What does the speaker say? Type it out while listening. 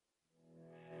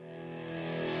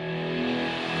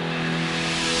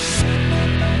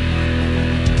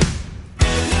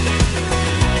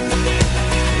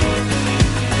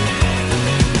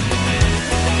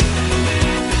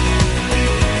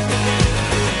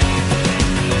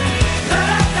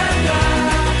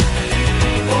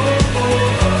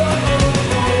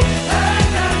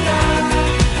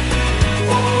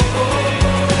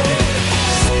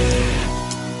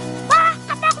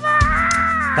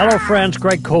Hello, friends.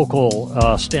 Greg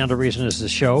Kokel, Stand to Reason is the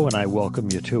show, and I welcome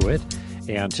you to it.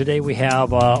 And today we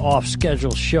have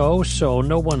off-schedule show, so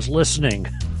no one's listening,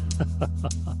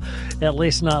 at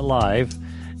least not live,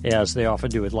 as they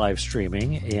often do with live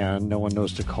streaming, and no one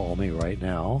knows to call me right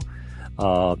now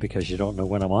because you don't know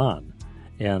when I'm on.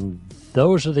 And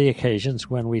those are the occasions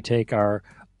when we take our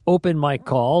open mic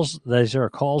calls. These are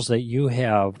calls that you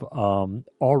have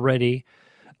already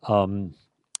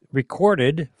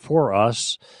recorded for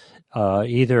us,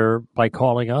 either by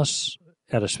calling us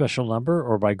at a special number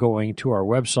or by going to our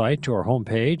website, to our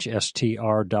homepage,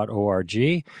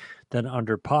 str.org, then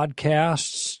under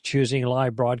podcasts, choosing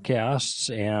live broadcasts,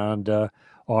 and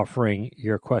offering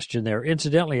your question there.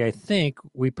 Incidentally, I think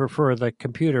we prefer the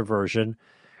computer version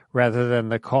rather than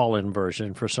the call-in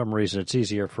version. For some reason, it's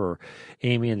easier for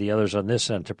Amy and the others on this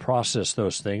end to process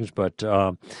those things, but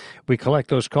we collect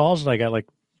those calls, and I got like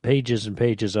pages and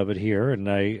pages of it here, and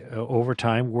I, over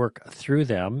time, work through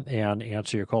them and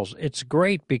answer your calls. It's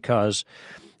great because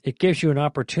it gives you an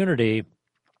opportunity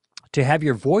to have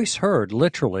your voice heard,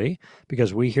 literally,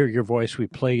 because we hear your voice, we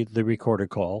play the recorded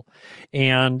call,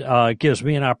 and it gives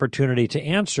me an opportunity to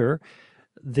answer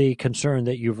the concern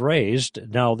that you've raised.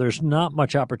 Now, there's not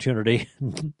much opportunity,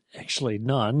 actually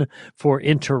none, for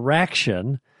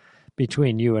interaction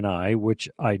between you and I, which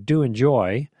I do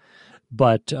enjoy.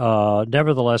 But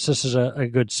nevertheless, this is a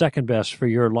good second best for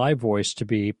your live voice to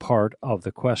be part of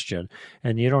the question.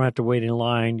 And you don't have to wait in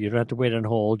line. You don't have to wait on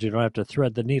hold. You don't have to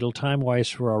thread the needle time-wise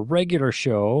for our regular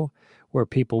show where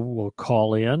people will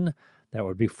call in. That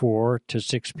would be 4 to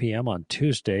 6 p.m. on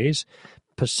Tuesdays,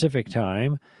 Pacific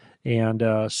time. And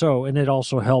and it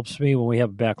also helps me when we have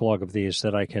a backlog of these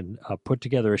that I can put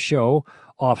together a show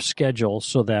off schedule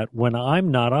so that when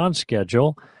I'm not on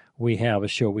schedule, we have a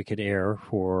show we could air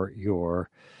for your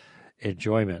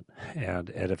enjoyment and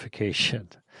edification.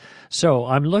 So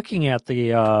I'm looking at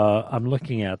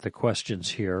the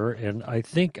questions here, and I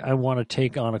think I want to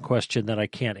take on a question that I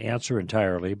can't answer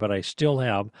entirely, but I still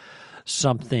have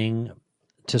something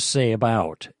to say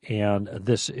about. And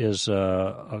this is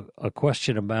a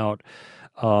question about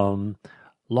long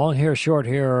hair, short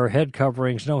hair, head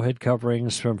coverings, no head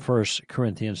coverings from 1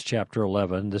 Corinthians chapter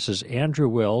 11. This is Andrew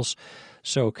Wills.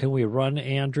 So can we run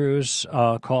Andrew's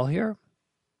call here?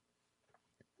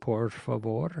 Por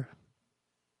favor.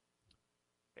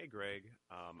 Hey, Greg.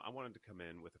 I wanted to come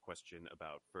in with a question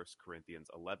about 1 Corinthians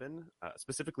 11,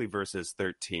 specifically verses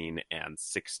 13 and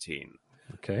 16.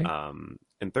 Okay.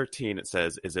 In 13, it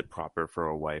says, "Is it proper for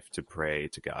a wife to pray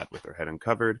to God with her head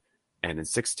uncovered?" And in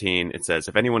 16, it says,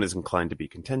 "If anyone is inclined to be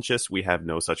contentious, we have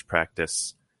no such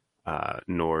practice,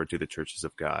 nor do the churches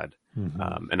of God."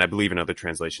 Mm-hmm. And I believe in other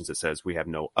translations it says we have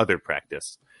no other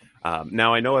practice.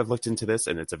 Now, I know I've looked into this,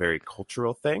 and it's a very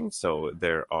cultural thing. So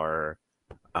there are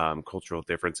cultural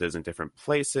differences in different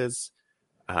places,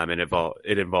 and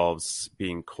it involves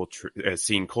being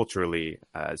seen culturally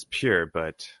as pure.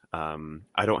 But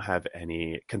I don't have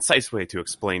any concise way to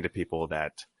explain to people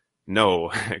that,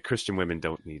 no, Christian women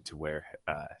don't need to wear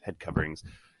head coverings.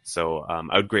 So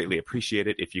I would greatly appreciate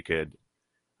it if you could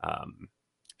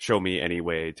show me any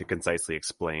way to concisely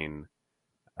explain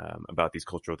about these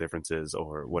cultural differences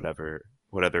or what other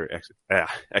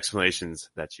explanations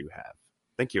that you have.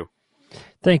 Thank you.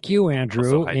 Thank you,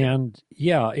 Andrew. Also, and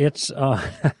yeah, it's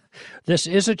this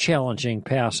is a challenging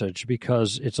passage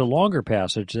because it's a longer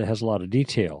passage that has a lot of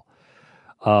detail.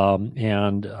 I'm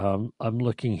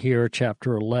looking here,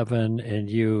 chapter 11, and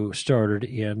you started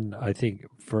in, I think,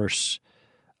 verse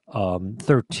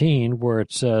 13, where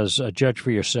it says, "Judge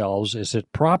for yourselves, is it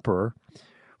proper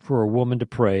for a woman to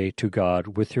pray to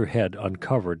God with her head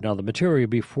uncovered?" Now, the material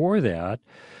before that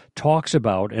talks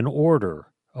about an order,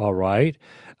 all right,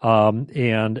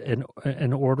 and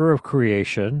an order of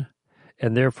creation,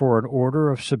 and therefore an order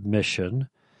of submission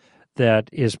that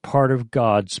is part of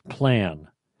God's plan,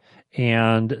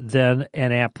 and then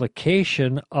an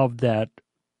application of that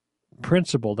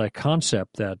principle, that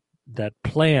concept, that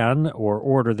plan or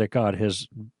order that God has,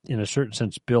 in a certain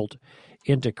sense, built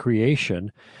into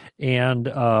creation, and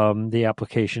the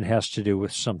application has to do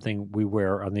with something we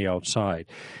wear on the outside.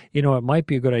 You know, it might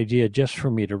be a good idea just for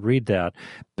me to read that,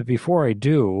 but before I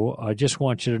do, I just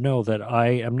want you to know that I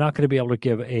am not going to be able to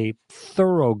give a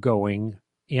thoroughgoing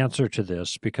answer to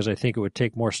this because I think it would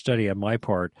take more study on my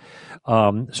part.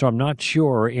 So I'm not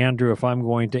sure, Andrew, if I'm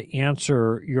going to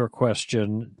answer your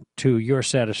question to your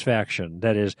satisfaction.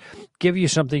 That is, give you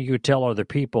something you could tell other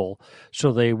people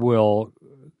so they will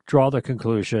draw the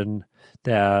conclusion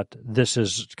that this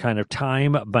is kind of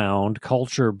time-bound,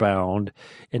 culture-bound,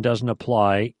 and doesn't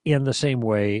apply in the same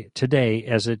way today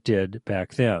as it did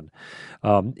back then.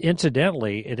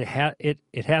 Incidentally,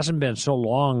 it hasn't been so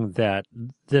long that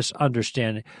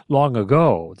long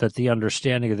ago that the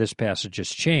understanding of this passage has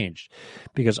changed,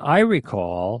 because I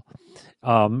recall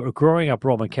growing up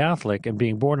Roman Catholic and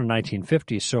being born in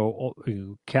 1950, so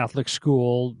Catholic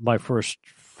school, my first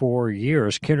 4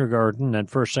 years, kindergarten and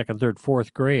first, second, third,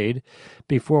 fourth grade,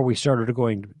 before we started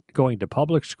going to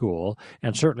public school,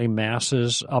 and certainly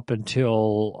masses up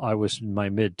until I was in my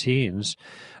mid-teens,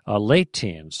 late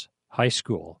teens, high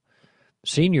school,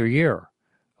 senior year.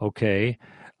 Okay,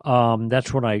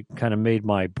 that's when I kind of made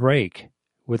my break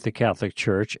with the Catholic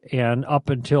Church, and up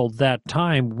until that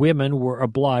time, women were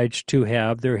obliged to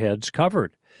have their heads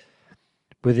covered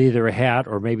with either a hat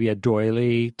or maybe a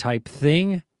doily type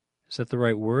thing. Is that the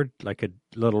right word? Like a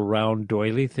little round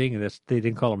doily thing? They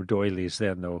didn't call them doilies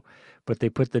then, though, but they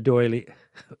put the doily.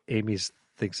 Amy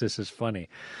thinks this is funny,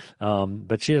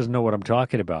 but she doesn't know what I'm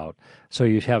talking about. So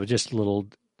you have just a little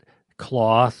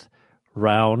cloth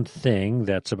round thing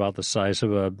that's about the size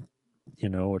of a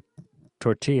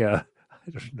tortilla. I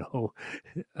don't know,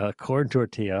 a corn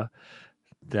tortilla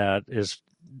that is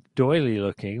doily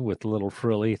looking with a little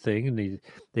frilly thing, and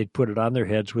they'd put it on their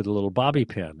heads with a little bobby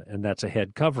pin, and that's a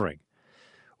head covering.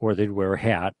 Or they'd wear a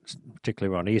hat,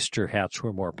 particularly around Easter. Hats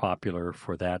were more popular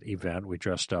for that event. We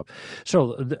dressed up.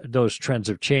 So those trends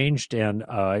have changed, and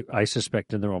I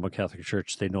suspect in the Roman Catholic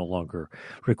Church they no longer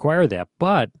require that.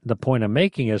 But the point I'm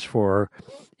making is for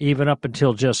even up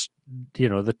until just the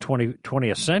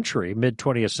 20th century,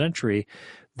 mid-20th century,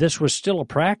 this was still a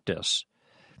practice.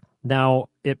 Now,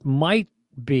 it might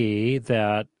be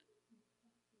that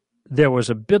there was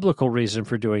a biblical reason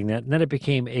for doing that, and then it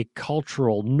became a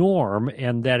cultural norm,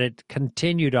 and that it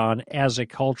continued on as a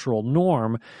cultural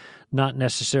norm, not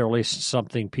necessarily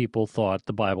something people thought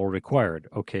the Bible required.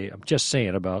 Okay, I'm just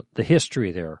saying about the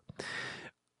history there.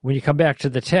 When you come back to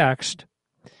the text,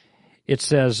 it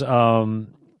says, let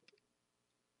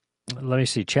me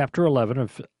see, chapter 11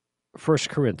 of 1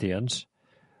 Corinthians,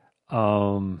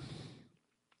 every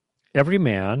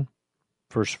man,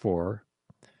 verse 4,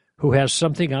 who has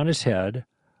something on his head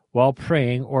while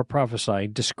praying or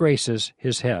prophesying disgraces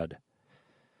his head.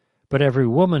 But every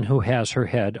woman who has her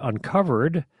head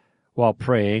uncovered while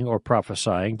praying or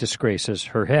prophesying disgraces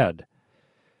her head,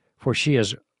 for she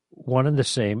is one and the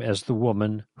same as the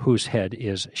woman whose head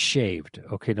is shaved.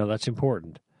 Okay, now that's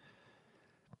important.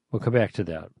 We'll come back to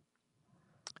that.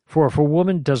 For if a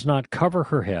woman does not cover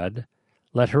her head,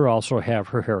 let her also have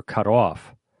her hair cut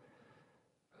off.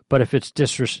 But if it's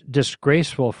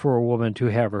disgraceful for a woman to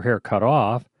have her hair cut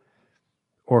off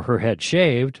or her head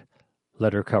shaved,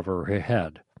 let her cover her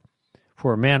head.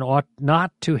 For a man ought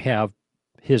not to have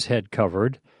his head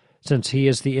covered, since he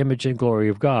is the image and glory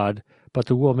of God, but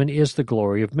the woman is the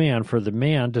glory of man. For the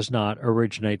man does not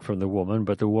originate from the woman,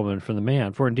 but the woman from the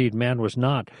man. For indeed, man was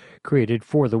not created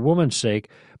for the woman's sake,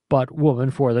 but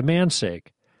woman for the man's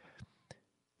sake.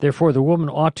 Therefore, the woman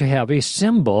ought to have a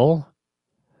symbol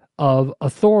of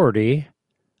authority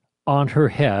on her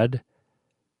head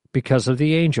because of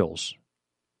the angels.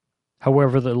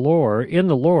 However, in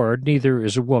the Lord, neither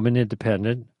is a woman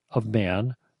independent of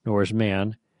man, nor is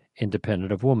man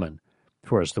independent of woman.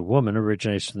 For as the woman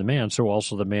originates from the man, so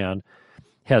also the man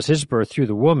has his birth through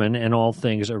the woman, and all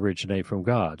things originate from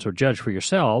God. So judge for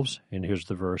yourselves, and here's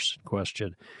the verse in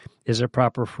question, is it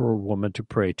proper for a woman to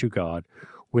pray to God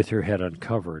with her head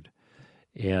uncovered?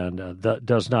 And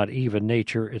does not even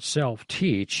nature itself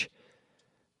teach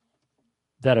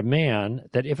that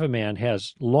if a man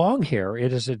has long hair,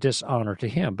 it is a dishonor to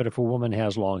him, but if a woman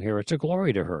has long hair, it's a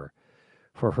glory to her,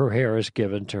 for her hair is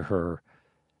given to her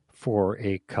for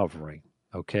a covering.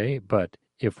 Okay, but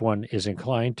if one is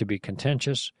inclined to be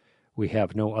contentious, we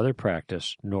have no other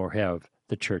practice, nor have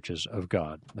the churches of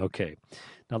God. Okay,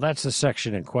 now that's the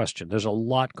section in question. There's a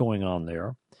lot going on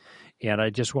there. And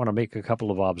I just want to make a couple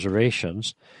of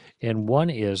observations. And one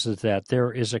is that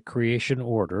there is a creation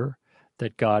order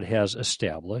that God has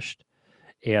established.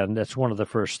 And that's one of the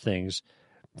first things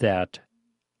that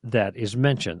is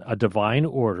mentioned, a divine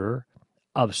order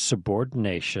of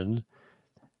subordination,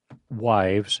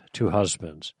 wives to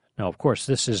husbands. Now, of course,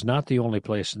 this is not the only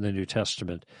place in the New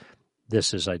Testament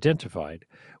this is identified.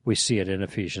 We see it in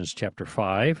Ephesians chapter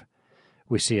 5.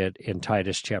 We see it in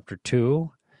Titus chapter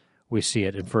 2. We see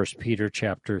it in 1 Peter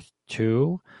chapter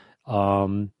 2.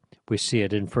 We see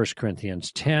it in 1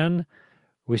 Corinthians 10.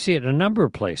 We see it in a number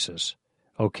of places,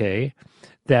 okay,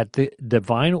 that the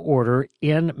divine order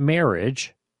in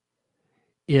marriage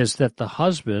is that the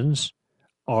husbands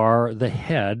are the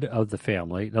head of the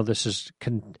family. Now, this is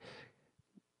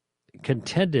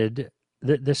contended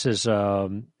that this is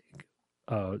there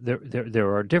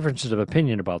are differences of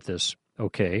opinion about this,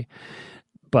 okay,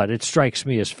 but it strikes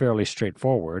me as fairly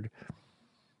straightforward.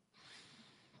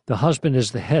 The husband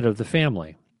is the head of the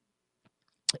family,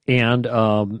 and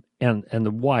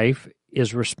the wife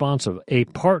is responsive, a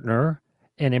partner,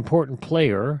 an important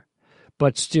player,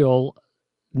 but still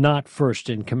not first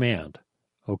in command.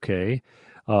 Okay,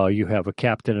 you have a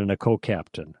captain and a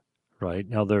co-captain, right?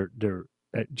 Now they're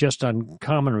just on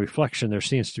common reflection, there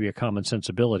seems to be a common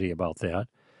sensibility about that,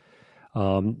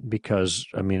 because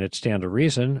it stands to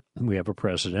reason. We have a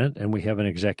president and we have an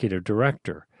executive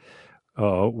director.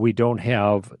 We don't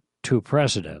have two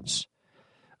presidents,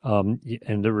 and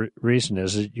the reason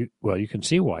is that you can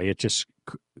see why. It just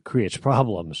creates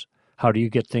problems. How do you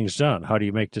get things done? How do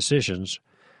you make decisions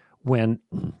when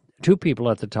two people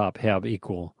at the top have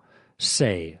equal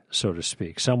say, so to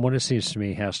speak? Someone, it seems to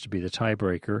me, has to be the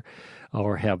tiebreaker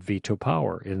or have veto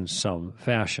power in some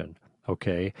fashion,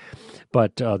 okay?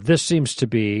 But this seems to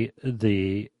be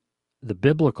the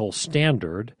biblical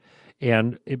standard,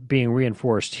 and it being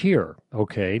reinforced here,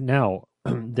 okay? Now,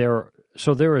 there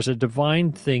is a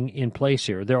divine thing in place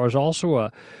here. There is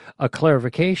also a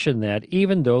clarification that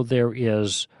even though there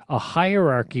is a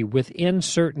hierarchy within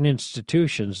certain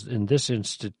institutions, in this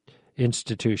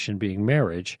institution being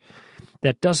marriage,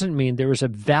 that doesn't mean there is a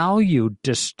value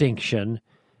distinction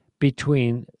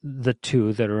between the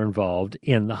two that are involved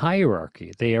in the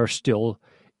hierarchy. They are still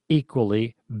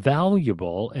equally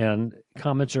valuable, and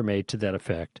comments are made to that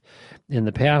effect in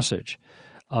the passage.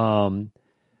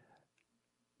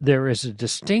 There is a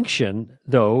distinction,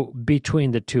 though,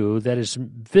 between the two that is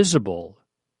visible,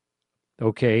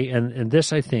 okay? And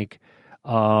this, I think,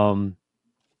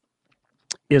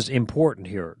 is important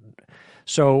here.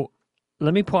 So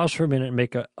let me pause for a minute and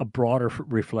make a broader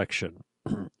reflection.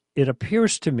 It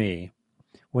appears to me,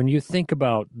 when you think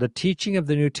about the teaching of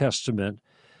the New Testament,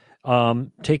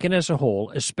 taken as a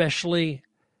whole, especially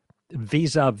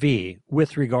vis-a-vis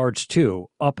with regards to,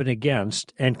 up and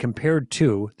against, and compared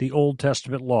to the Old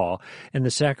Testament law and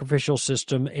the sacrificial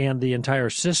system and the entire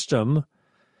system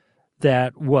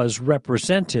that was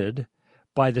represented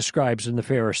by the scribes and the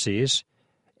Pharisees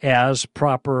as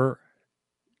proper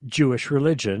Jewish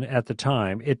religion at the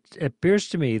time, it appears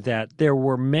to me that there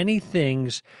were many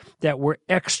things that were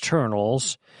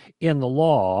externals in the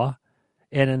law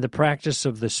and in the practice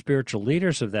of the spiritual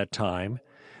leaders of that time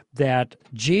that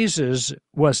Jesus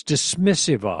was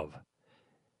dismissive of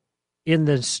in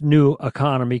this new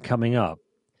economy coming up.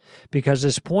 Because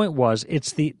his point was,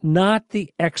 it's not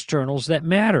the externals that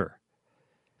matter.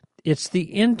 It's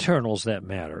the internals that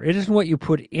matter. It isn't what you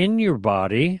put in your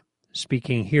body,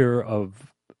 speaking here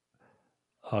of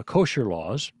kosher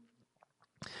laws,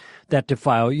 that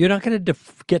defile. You're not going to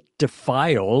get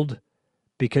defiled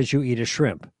because you eat a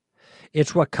shrimp.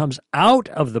 It's what comes out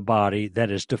of the body that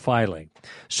is defiling.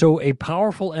 So a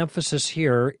powerful emphasis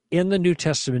here in the New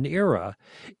Testament era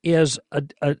is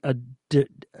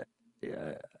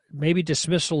maybe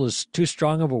dismissal is too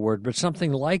strong of a word, but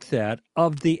something like that,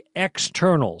 of the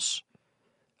externals,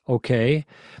 okay?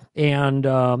 And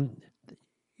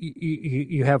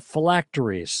you have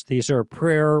phylacteries. These are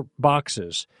prayer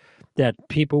boxes that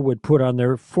people would put on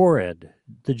their forehead,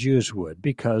 the Jews would,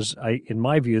 because in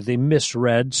my view, they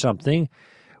misread something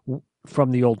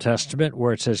from the Old Testament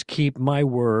where it says, keep my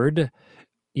word,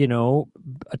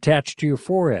 attached to your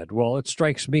forehead. Well, it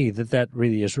strikes me that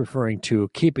really is referring to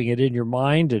keeping it in your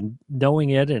mind and knowing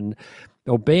it and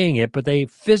obeying it, but they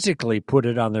physically put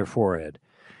it on their forehead.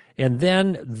 And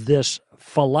then this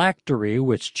phylactery,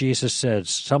 which Jesus says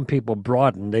some people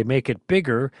broaden, they make it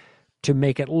bigger to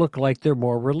make it look like they're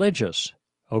more religious,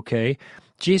 okay?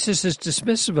 Jesus is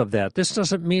dismissive of that. This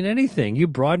doesn't mean anything. You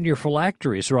broaden your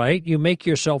phylacteries, right? You make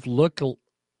yourself look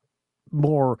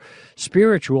more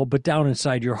spiritual, but down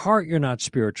inside your heart, you're not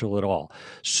spiritual at all.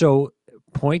 So,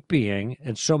 point being,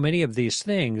 in so many of these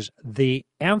things, the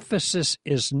emphasis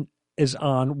is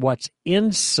on what's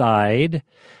inside,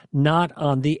 not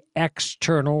on the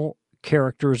external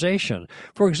characterization.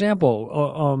 For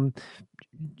example,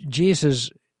 Jesus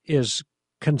is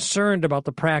concerned about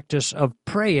the practice of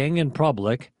praying in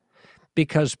public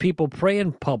because people pray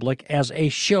in public as a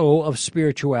show of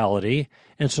spirituality,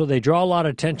 and so they draw a lot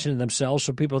of attention to themselves,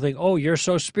 so people think, oh, you're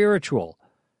so spiritual.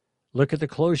 Look at the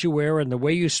clothes you wear and the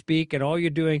way you speak and all you're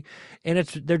doing, and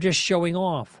they're just showing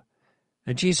off.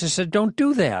 And Jesus said, don't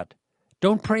do that.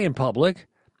 Don't pray in public.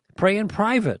 Pray in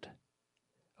private.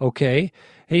 Okay?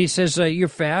 And he says, you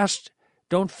fast.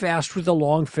 Don't fast with a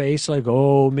long face like,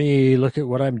 oh, me, look at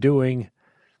what I'm doing.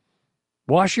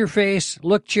 Wash your face,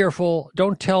 look cheerful,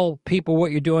 don't tell people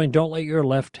what you're doing, don't let your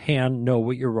left hand know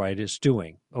what your right is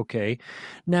doing, okay?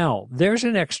 Now, there's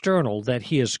an external that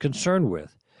he is concerned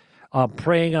with,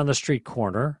 praying on the street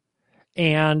corner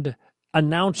and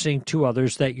announcing to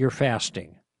others that you're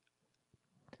fasting.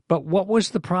 But what was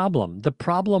the problem? The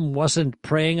problem wasn't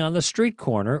praying on the street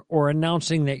corner or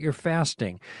announcing that you're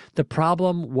fasting. The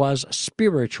problem was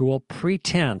spiritual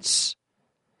pretense.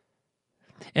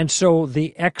 And so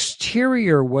the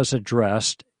exterior was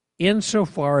addressed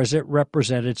insofar as it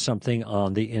represented something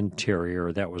on the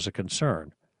interior that was a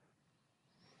concern.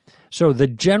 So the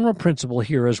general principle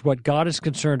here is what God is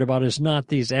concerned about is not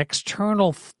these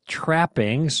external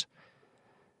trappings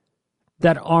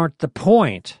that aren't the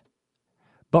point,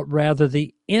 but rather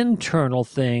the internal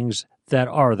things that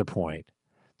are the point,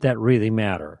 that really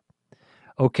matter.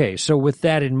 Okay, so with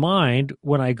that in mind,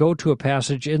 when I go to a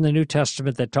passage in the New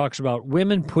Testament that talks about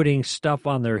women putting stuff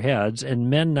on their heads and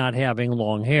men not having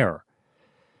long hair,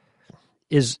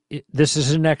 this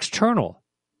is an external.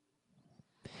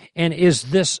 And is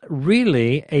this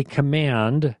really a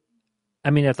command? I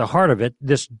mean, at the heart of it,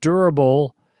 this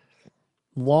durable,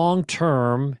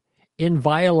 long-term,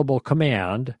 inviolable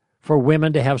command for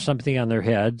women to have something on their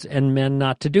heads and men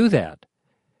not to do that,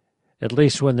 at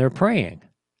least when they're praying?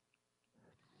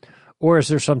 Or is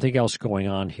there something else going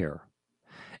on here?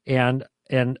 And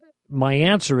my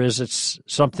answer is it's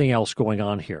something else going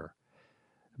on here,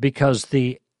 because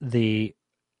the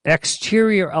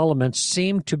exterior elements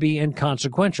seem to be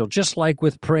inconsequential, just like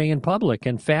with praying in public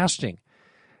and fasting.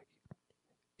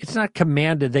 It's not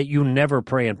commanded that you never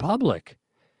pray in public,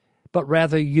 but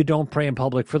rather you don't pray in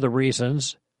public for the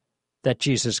reasons that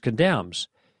Jesus condemns.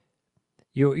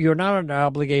 You're not under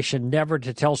obligation never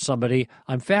to tell somebody,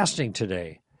 I'm fasting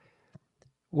today.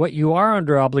 What you are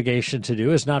under obligation to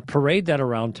do is not parade that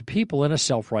around to people in a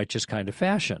self-righteous kind of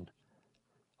fashion.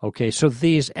 Okay, so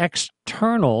these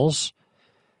externals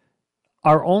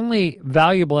are only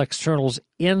valuable externals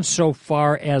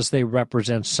insofar as they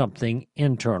represent something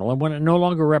internal. And when it no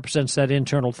longer represents that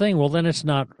internal thing, well, then it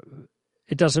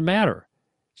doesn't matter.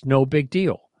 It's no big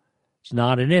deal. It's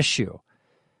not an issue.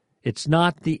 It's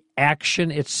not the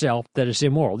action itself that is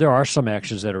immoral. There are some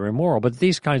actions that are immoral, but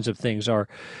these kinds of things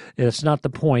it's not the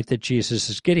point that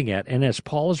Jesus is getting at. And as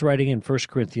Paul is writing in 1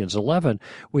 Corinthians 11,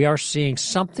 we are seeing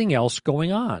something else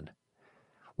going on.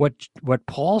 What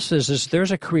Paul says is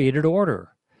there's a created order.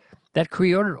 That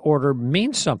created order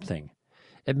means something.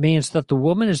 It means that the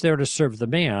woman is there to serve the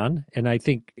man, and I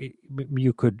think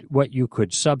what you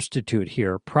could substitute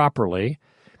here properly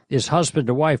is husband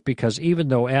to wife, because even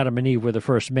though Adam and Eve were the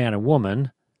first man and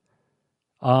woman,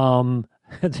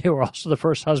 they were also the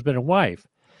first husband and wife.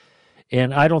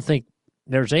 And I don't think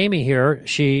there's Amy here.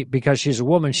 Because she's a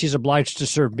woman, she's obliged to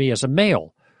serve me as a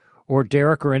male, or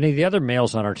Derek or any of the other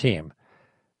males on our team.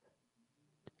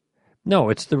 No,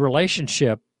 it's the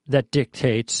relationship that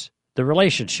dictates the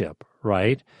relationship,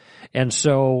 right? And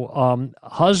so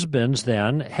husbands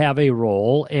then have a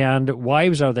role, and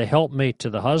wives are the helpmate to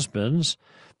the husbands.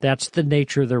 That's the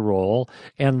nature of their role,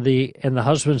 and the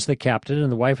husband's the captain,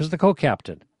 and the wife is the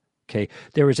co-captain. Okay,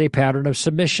 there is a pattern of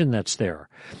submission that's there.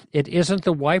 It isn't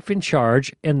the wife in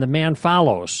charge and the man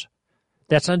follows.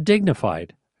 That's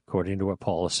undignified, according to what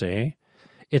Paul is saying.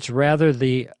 It's rather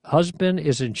the husband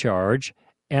is in charge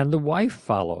and the wife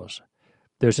follows.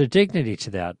 There's a dignity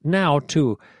to that. Now,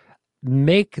 to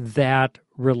make that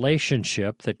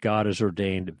relationship that God has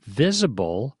ordained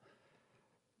visible,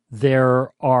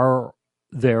 there are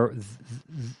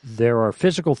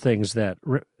physical things that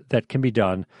can be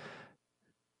done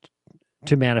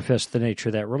to manifest the nature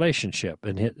of that relationship,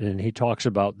 and he talks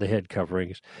about the head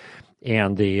coverings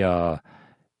and the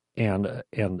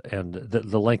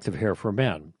length of hair for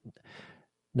men.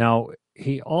 Now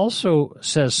he also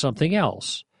says something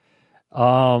else,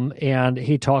 and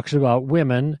he talks about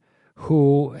women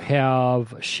who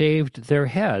have shaved their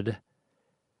head.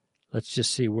 Let's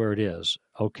just see where it is.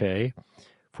 Okay.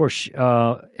 For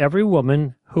every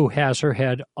woman who has her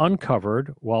head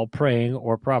uncovered while praying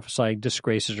or prophesying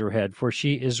disgraces her head, for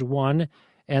she is one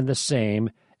and the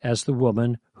same as the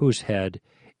woman whose head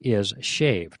is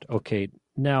shaved. Okay,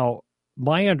 now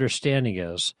my understanding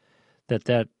is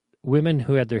that women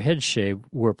who had their heads shaved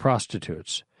were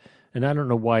prostitutes. And I don't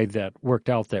know why that worked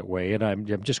out that way, and I'm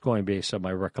just going based on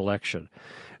my recollection.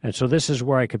 And so this is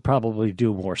where I could probably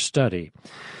do more study.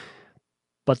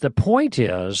 But the point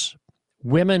is,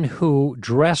 women who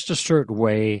dressed a certain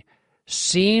way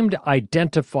seemed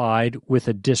identified with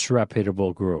a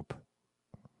disreputable group.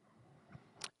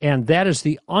 And that is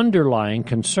the underlying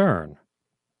concern.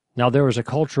 Now, there was a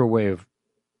cultural way of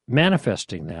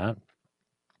manifesting that,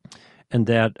 and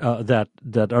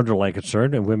that underlying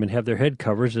concern, and women have their head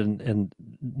covers and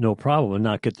no problem, and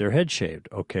not get their head shaved.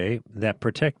 Okay, that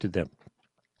protected them.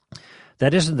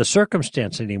 That isn't the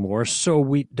circumstance anymore, so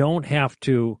we don't have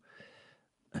to,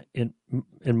 in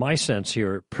my sense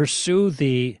here, pursue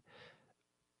the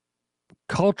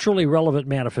culturally relevant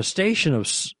manifestation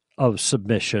of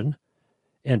submission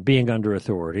and being under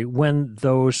authority when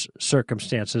those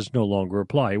circumstances no longer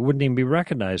apply. It wouldn't even be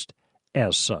recognized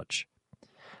as such.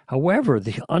 However,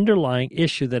 the underlying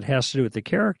issue that has to do with the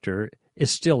character is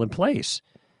still in place.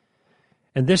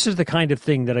 And this is the kind of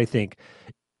thing that I think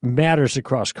matters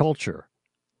across culture.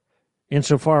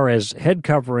 Insofar as head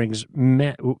coverings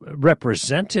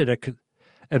represented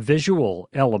a visual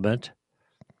element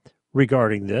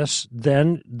regarding this,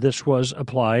 then this was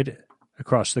applied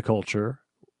across the culture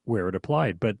where it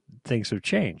applied. But things have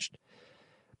changed.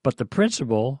 But the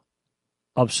principle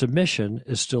of submission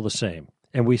is still the same.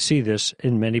 And we see this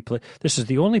in many places. This is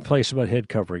the only place about head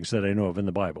coverings that I know of in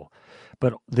the Bible.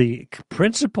 But the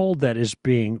principle that is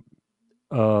being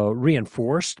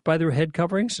reinforced by the head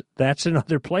coverings, that's in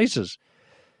other places.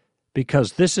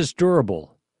 Because this is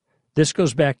durable. This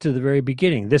goes back to the very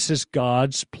beginning. This is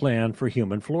God's plan for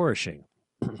human flourishing.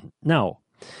 Now,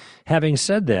 having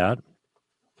said that,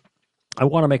 I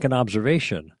want to make an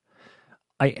observation.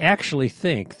 I actually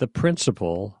think the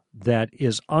principle that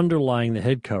is underlying the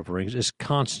head coverings is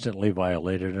constantly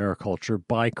violated in our culture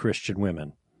by Christian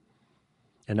women.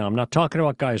 And now I'm not talking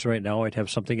about guys right now. I'd have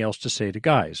something else to say to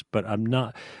guys, but I'm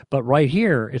not. But right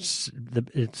here, it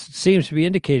seems to be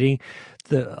indicating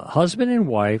the husband and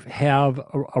wife have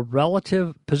a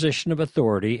relative position of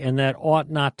authority, and that ought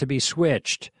not to be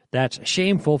switched. That's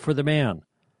shameful for the man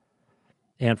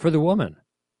and for the woman.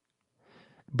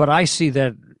 But I see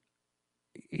that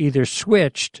either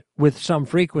switched with some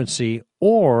frequency,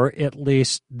 or at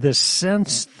least the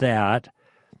sense that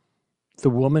the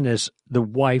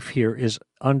wife here is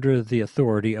under the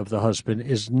authority of the husband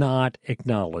is not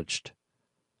acknowledged.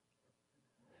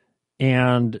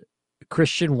 And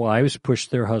Christian wives push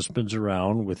their husbands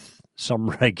around with some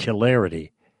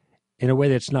regularity in a way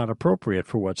that's not appropriate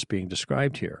for what's being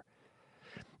described here.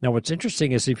 Now, what's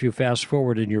interesting is if you fast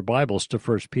forward in your Bibles to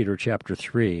 1 Peter chapter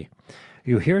 3,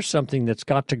 you hear something that's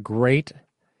got to grate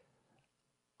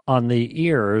on the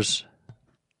ears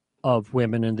of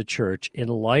women in the church in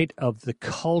light of the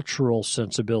cultural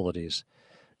sensibilities,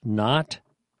 not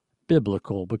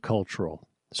biblical, but cultural.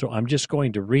 So I'm just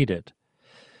going to read it.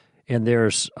 And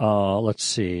there's,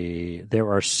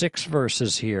 there are 6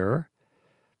 verses here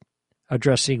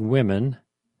addressing women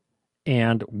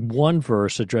and 1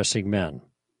 verse addressing men.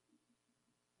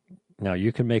 Now,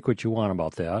 you can make what you want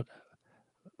about that,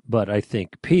 but I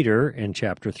think Peter in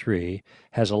chapter 3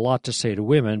 has a lot to say to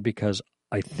women because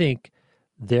I think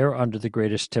they're under the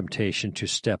greatest temptation to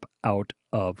step out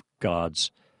of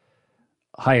God's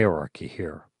hierarchy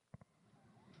here.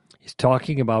 He's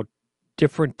talking about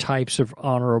different types of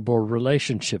honorable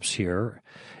relationships here,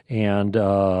 and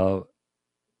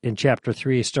in chapter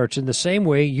 3 he starts in the same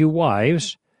way, you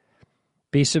wives,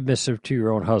 be submissive to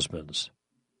your own husbands.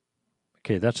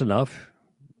 Okay, that's enough.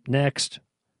 Next.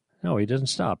 No, he doesn't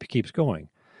stop. He keeps going.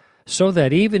 So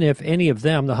that even if any of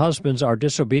them, the husbands, are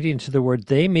disobedient to the word,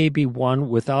 they may be won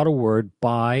without a word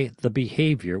by the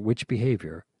behavior. Which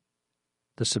behavior?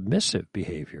 The submissive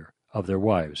behavior of their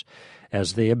wives,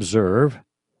 as they observe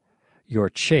your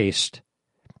chaste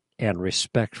and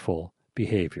respectful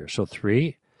behavior. So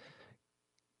 3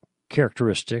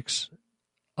 characteristics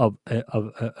of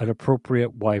an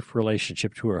appropriate wife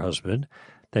relationship to her husband: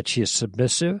 that she is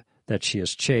submissive, that she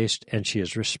is chaste, and she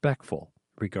is respectful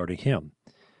regarding him.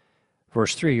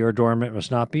 Verse 3, your adornment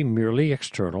must not be merely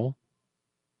external,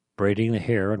 braiding the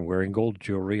hair and wearing gold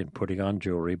jewelry and putting on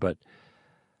jewelry, but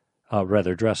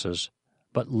rather dresses,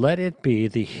 but let it be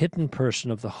the hidden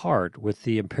person of the heart with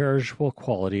the imperishable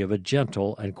quality of a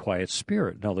gentle and quiet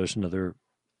spirit. Now there's another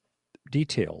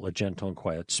detail, a gentle and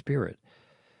quiet spirit,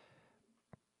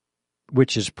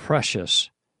 which is precious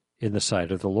in the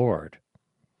sight of the Lord.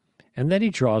 And then he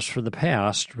draws from the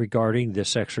past regarding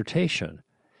this exhortation.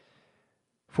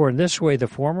 For in this way in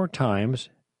former times,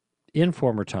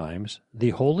 the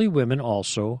holy women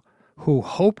also, who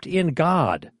hoped in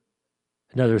God.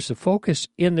 Now there's the focus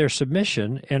in their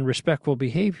submission and respectful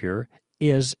behavior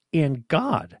is in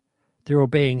God. They're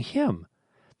obeying Him.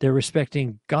 They're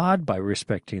respecting God by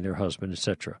respecting their husband,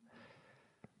 etc.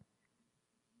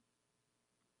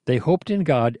 They hoped in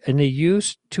God, and they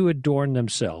used to adorn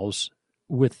themselves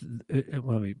with,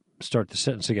 let me start the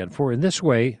sentence again. For in this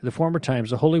way, the former times,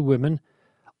 the holy women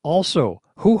also,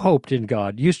 who hoped in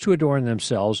God, used to adorn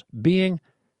themselves, being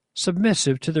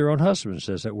submissive to their own husbands,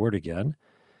 says that word again,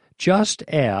 just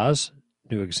as,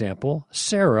 new example,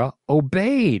 Sarah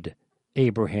obeyed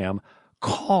Abraham,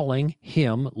 calling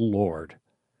him Lord.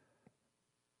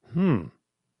 And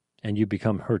you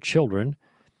become her children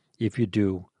if you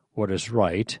do what is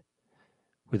right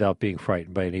without being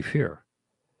frightened by any fear.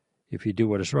 If you do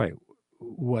what is right,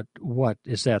 what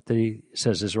is that he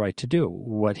says is right to do?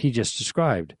 What he just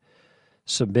described: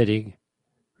 submitting,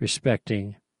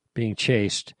 respecting, being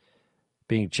chaste,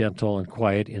 being gentle and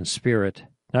quiet in spirit,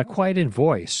 not quiet in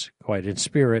voice, quiet in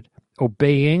spirit,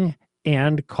 obeying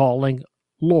and calling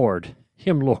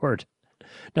him Lord.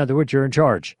 In other words, you're in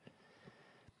charge.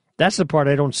 That's the part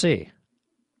I don't see.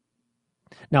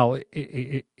 Now,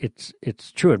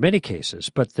 it's true in many cases,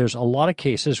 but there's a lot of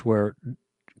cases where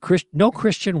no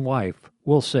Christian wife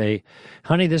will say,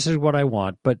 honey, this is what I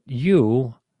want, but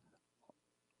you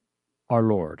are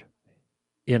Lord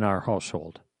in our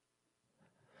household.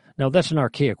 Now, that's an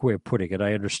archaic way of putting it.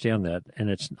 I understand that,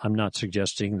 and I'm not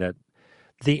suggesting that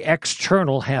the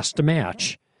external has to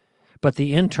match, but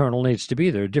the internal needs to be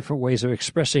there. Different ways of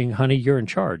expressing, honey, you're in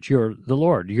charge. You're the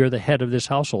Lord. You're the head of this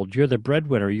household. You're the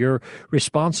breadwinner. You're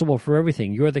responsible for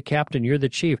everything. You're the captain. You're the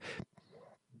chief.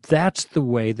 That's the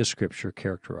way the Scripture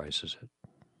characterizes it.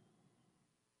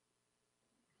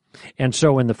 And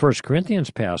so in the 1 Corinthians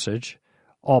passage,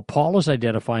 all Paul is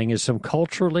identifying is some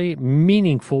culturally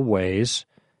meaningful ways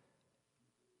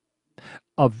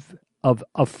of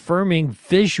affirming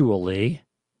visually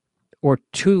or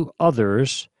to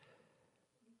others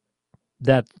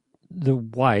that the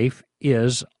wife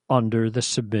is under the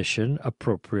submission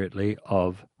appropriately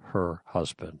of her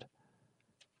husband.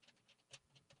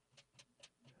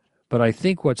 But I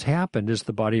think what's happened is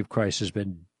the body of Christ has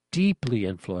been deeply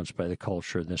influenced by the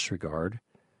culture in this regard.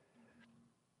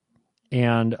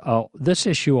 And this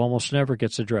issue almost never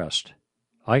gets addressed.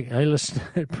 I listen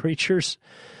to preachers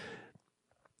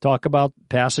talk about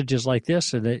passages like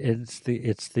this, and it's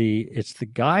the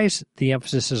guys. The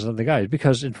emphasis is on the guys,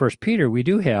 because in 1 Peter we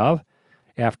do have,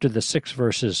 after the 6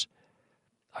 verses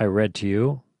I read to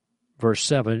you, verse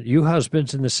 7, you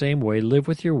husbands in the same way live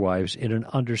with your wives in an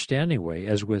understanding way,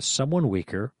 as with someone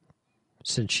weaker,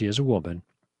 since she is a woman,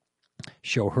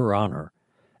 show her honor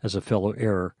as a fellow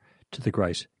heir to the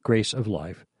grace of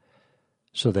life,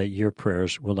 so that your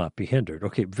prayers will not be hindered.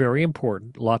 Okay, very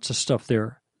important. Lots of stuff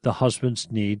there the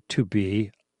husbands need to be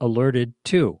alerted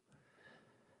to.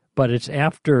 But it's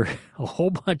after a whole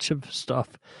bunch of stuff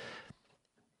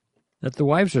that the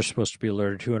wives are supposed to be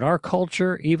alerted to. In our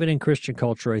culture, even in Christian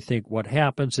culture, I think what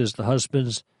happens is the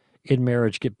husbands in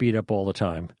marriage get beat up all the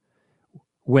time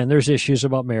when there's issues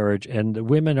about marriage, and the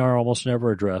women are almost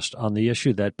never addressed on the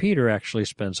issue that Peter actually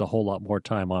spends a whole lot more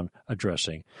time on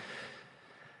addressing.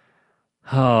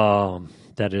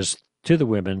 That is to the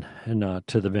women and not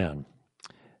to the men.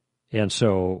 And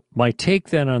so my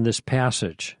take then on this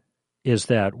passage is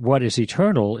that what is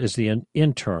eternal is the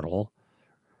internal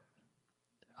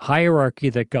hierarchy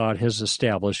that God has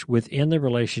established within the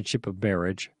relationship of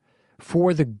marriage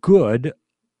for the good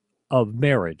of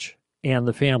marriage and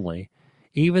the family.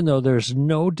 Even though there's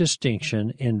no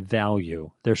distinction in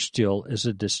value, there still is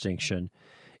a distinction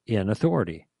in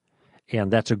authority. And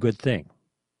that's a good thing.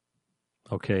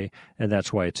 Okay? And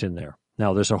that's why it's in there.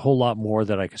 Now, there's a whole lot more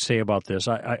that I could say about this.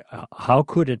 How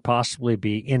could it possibly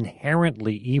be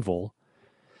inherently evil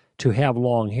to have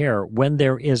long hair when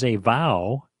there is a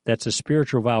vow that's a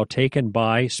spiritual vow taken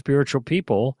by spiritual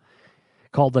people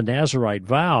called the Nazirite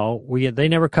vow? They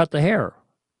never cut the hair.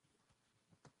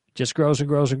 It just grows and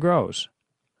grows and grows.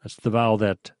 That's the vow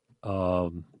that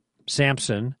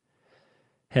Samson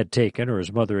had taken, or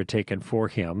his mother had taken for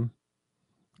him.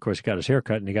 Of course, he got his hair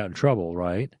cut and he got in trouble,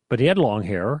 right? But he had long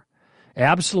hair.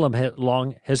 Absalom had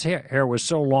his hair was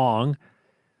so long,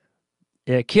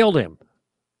 it killed him,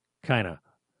 kind of.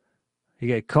 He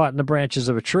got caught in the branches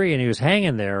of a tree, and he was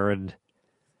hanging there, and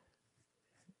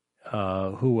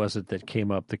who was it that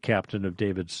came up, the captain of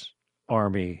David's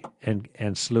army,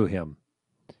 and slew him?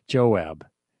 Joab,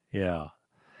 yeah.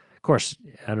 Of course,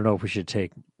 I don't know if we should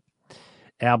take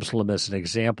Absalom as an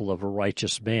example of a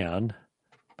righteous man,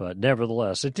 but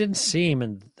nevertheless, it didn't seem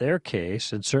in their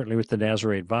case, and certainly with the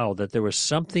Nazirite vow, that there was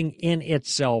something in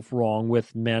itself wrong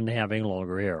with men having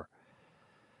longer hair.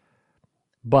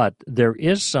 But there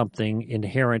is something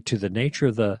inherent to the nature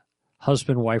of the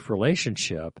husband-wife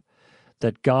relationship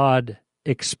that God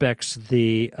expects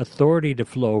the authority to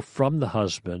flow from the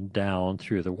husband down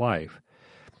through the wife.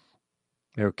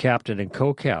 They're captain and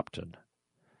co-captain,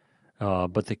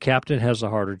 but the captain has a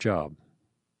harder job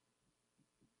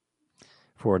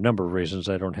for a number of reasons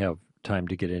I don't have time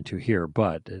to get into here,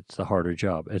 but it's the harder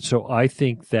job. And so I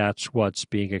think that's what's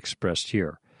being expressed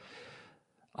here.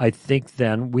 I think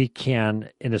then we can,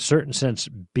 in a certain sense,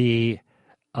 be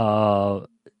dismissive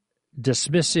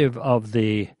of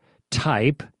the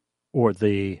type or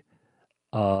the,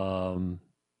 am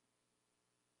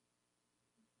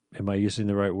I using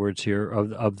the right words here,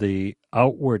 of the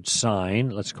outward sign,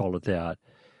 let's call it that,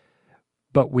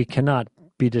 but we cannot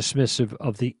be dismissive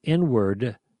of the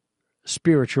inward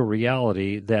spiritual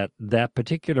reality that that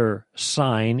particular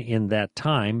sign in that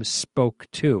time spoke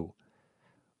to,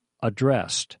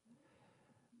 addressed.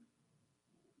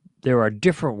 There are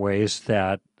different ways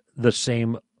that the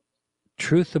same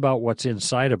truth about what's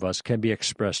inside of us can be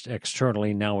expressed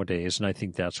externally nowadays, and I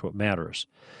think that's what matters.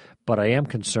 But I am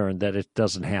concerned that it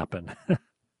doesn't happen,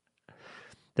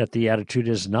 that the attitude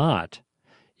is not,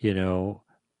 the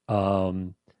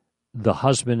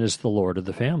husband is the Lord of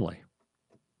the family.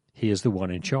 He is the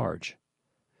one in charge,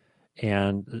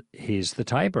 and he's the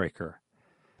tiebreaker.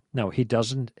 Now, he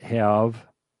doesn't have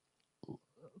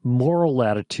moral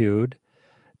latitude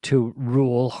to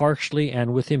rule harshly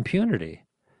and with impunity.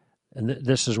 And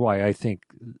this is why I think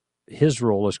his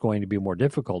role is going to be more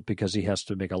difficult, because he has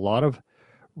to make a lot of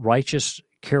righteous,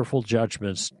 careful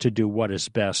judgments to do what is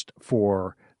best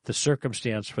for the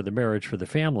circumstance, for the marriage, for the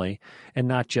family, and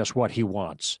not just what he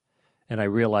wants. And I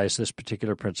realize this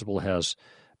particular principle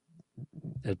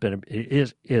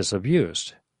is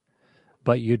abused.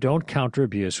 But you don't counter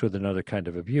abuse with another kind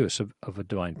of abuse of a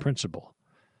divine principle.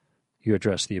 You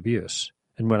address the abuse.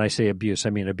 And when I say abuse, I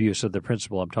mean abuse of the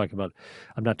principle. I'm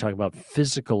not talking about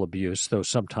physical abuse, though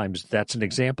sometimes that's an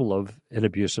example of an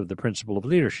abuse of the principle of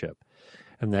leadership,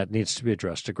 and that needs to be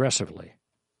addressed aggressively.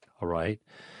 All right?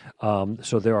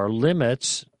 So there are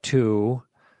limits to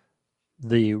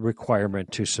the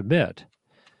requirement to submit.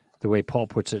 The way Paul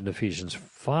puts it in Ephesians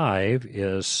 5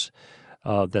 is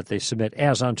that they submit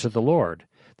as unto the Lord.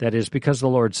 That is, because the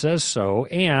Lord says so,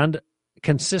 and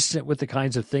consistent with the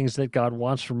kinds of things that God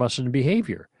wants from us in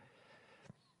behavior.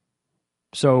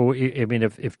 So, I mean,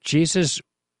 if Jesus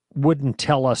wouldn't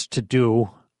tell us to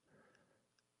do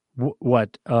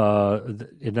what,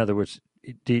 in other words,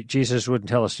 Jesus wouldn't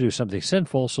tell us to do something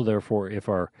sinful, so therefore if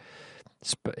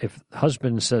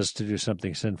husband says to do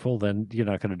something sinful, then you're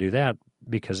not going to do that,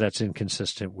 because that's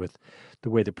inconsistent with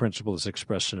the way the principle is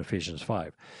expressed in Ephesians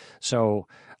 5. So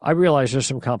I realize there's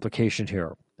some complication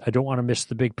here. I don't want to miss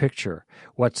the big picture.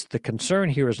 What's the concern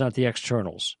here is not the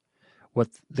externals. What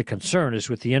the concern is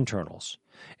with the internals.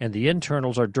 And the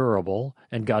internals are durable,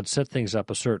 and God set things up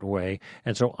a certain way.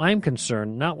 And so I'm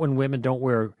concerned not when women don't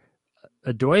wear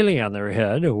a doily on their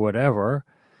head or whatever,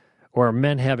 or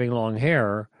men having long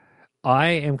hair. I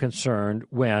am concerned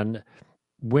when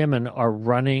women are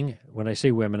running, when I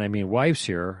say women, I mean wives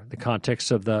here, the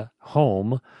context of the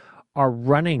home, are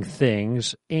running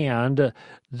things, and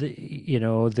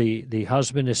the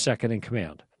husband is second in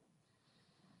command.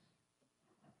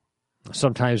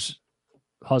 Sometimes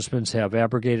husbands have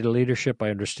abrogated leadership. I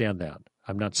understand that.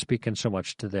 I'm not speaking so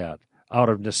much to that. Out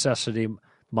of necessity,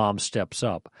 mom steps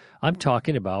up. I'm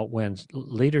talking about when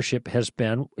leadership has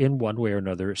been, in one way or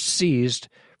another, seized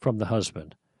from the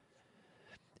husband.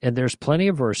 And there's plenty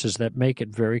of verses that make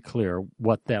it very clear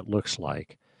what that looks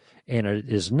like. And it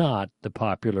is not the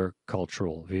popular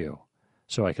cultural view.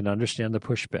 So I can understand the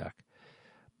pushback.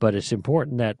 But it's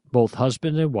important that both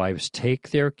husbands and wives take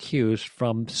their cues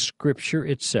from Scripture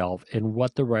itself and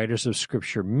what the writers of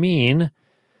Scripture mean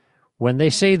when they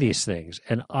say these things.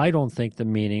 And I don't think the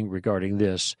meaning regarding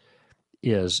this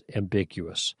is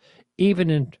ambiguous. Even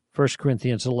in 1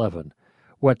 Corinthians 11,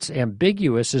 what's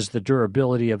ambiguous is the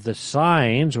durability of the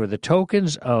signs or the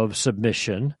tokens of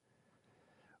submission.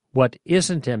 What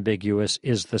isn't ambiguous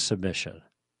is the submission.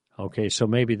 Okay, so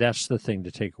maybe that's the thing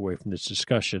to take away from this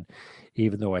discussion,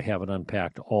 even though I haven't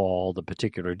unpacked all the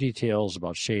particular details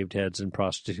about shaved heads and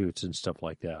prostitutes and stuff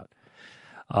like that.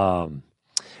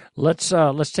 Let's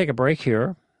take a break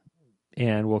here,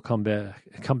 and we'll come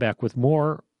back with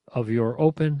more of your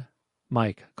open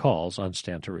mic calls on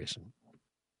Stand to Reason.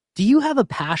 Do you have a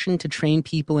passion to train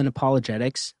people in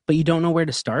apologetics, but you don't know where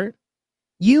to start?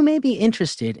 You may be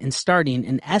interested in starting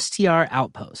an STR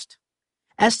Outpost.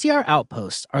 STR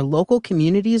Outposts are local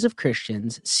communities of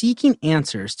Christians seeking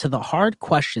answers to the hard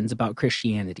questions about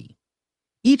Christianity.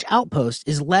 Each outpost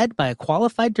is led by a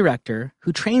qualified director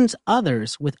who trains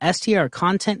others with STR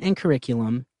content and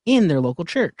curriculum in their local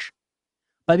church.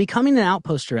 By becoming an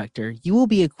outpost director, you will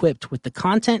be equipped with the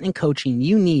content and coaching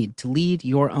you need to lead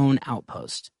your own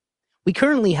outpost. We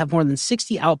currently have more than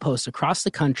 60 outposts across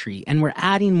the country, and we're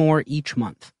adding more each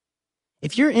month.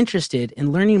 If you're interested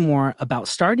in learning more about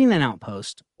starting an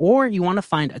outpost, or you want to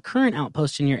find a current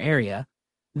outpost in your area,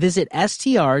 visit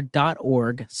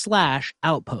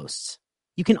str.org/outposts.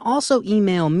 You can also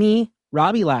email me,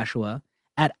 Robbie Lashua,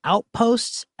 at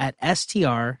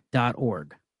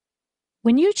outposts@str.org.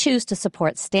 When you choose to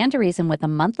support Stand to Reason with a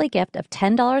monthly gift of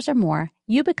 $10 or more,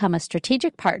 you become a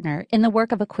strategic partner in the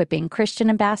work of equipping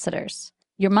Christian ambassadors.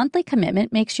 Your monthly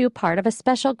commitment makes you a part of a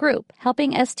special group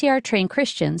helping STR-trained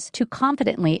Christians to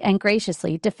confidently and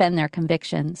graciously defend their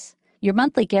convictions. Your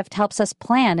monthly gift helps us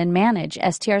plan and manage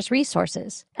STR's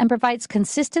resources and provides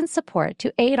consistent support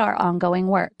to aid our ongoing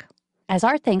work. As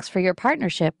our thanks for your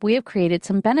partnership, we have created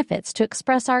some benefits to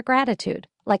express our gratitude,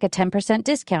 like a 10%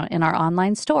 discount in our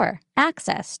online store,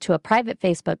 access to a private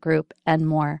Facebook group, and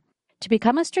more. To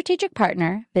become a strategic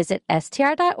partner, visit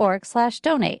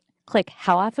str.org/donate. Click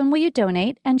How Often Will You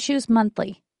Donate and choose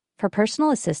Monthly. For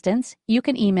personal assistance, you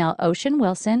can email Ocean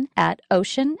Wilson at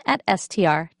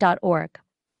ocean@str.org.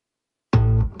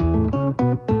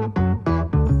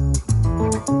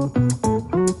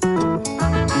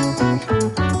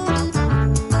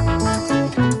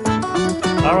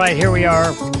 All right, here we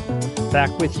are,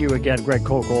 back with you again. Greg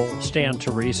Koukl, Stand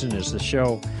to Reason is the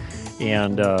show,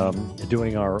 and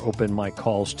doing our open mic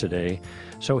calls today.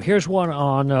 So here's one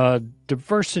on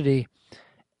diversity,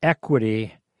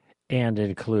 equity, and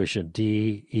inclusion,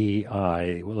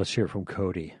 DEI. Well, let's hear from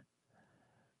Cody.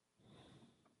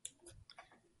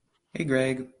 Hey,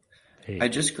 Greg. Hey. I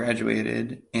just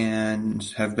graduated and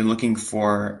have been looking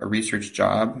for a research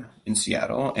job in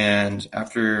Seattle. And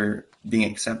after being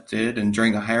accepted and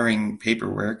during the hiring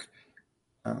paperwork,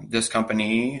 this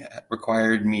company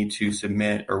required me to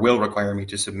submit, or will require me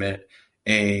to submit,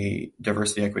 a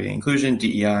diversity, equity, and inclusion,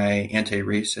 DEI,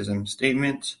 anti-racism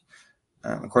statement.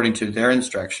 According to their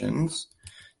instructions,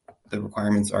 the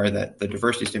requirements are that the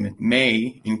diversity statement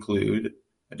may include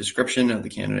a description of the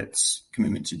candidate's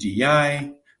commitment to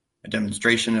DEI, a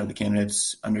demonstration of the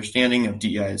candidate's understanding of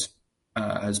DEI's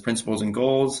as principles and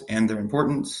goals and their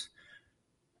importance,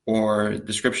 or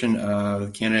description of the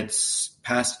candidate's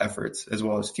past efforts as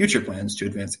well as future plans to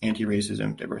advance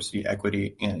anti-racism, diversity,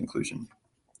 equity, and inclusion.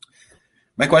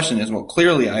 My question is, well,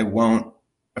 clearly I won't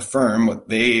affirm what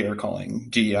they are calling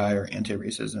DEI or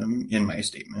anti-racism in my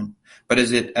statement, but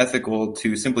is it ethical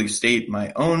to simply state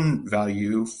my own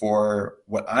value for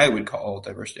what I would call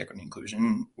diversity, equity, and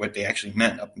inclusion, what they actually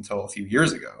meant up until a few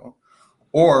years ago?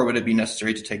 Or would it be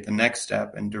necessary to take the next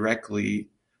step and directly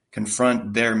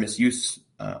confront their misuse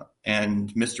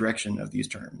and misdirection of these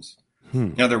terms?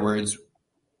 In other words,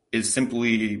 is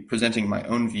simply presenting my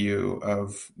own view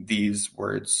of these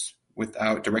words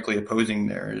without directly opposing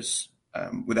theirs,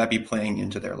 would that be playing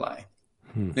into their lie?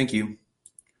 Thank you.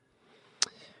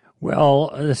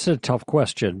 Well, this is a tough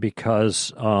question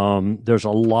because there's a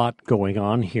lot going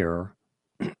on here.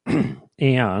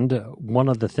 And one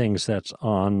of the things that's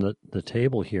on the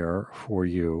table here for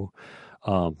you,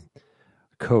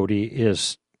 Cody,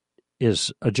 is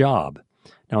a job.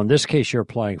 Now, in this case, you're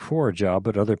applying for a job,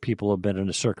 but other people have been in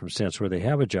a circumstance where they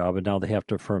have a job, and now they have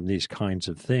to affirm these kinds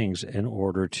of things in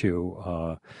order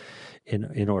to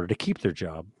in order to keep their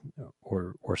job,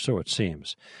 or so it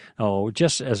seems. Now,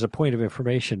 just as a point of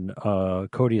information,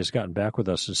 Cody has gotten back with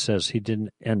us and says he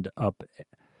didn't end up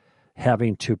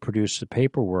having to produce the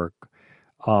paperwork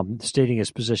stating his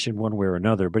position one way or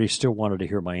another, but he still wanted to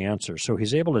hear my answer. So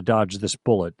he's able to dodge this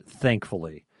bullet,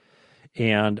 thankfully.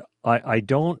 And I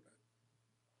don't.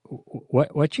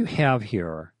 What you have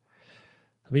here,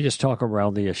 let me just talk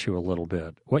around the issue a little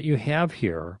bit. What you have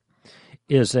here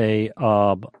is a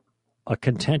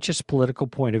contentious political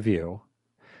point of view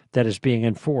that is being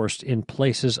enforced in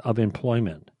places of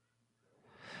employment.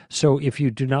 So if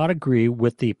you do not agree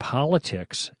with the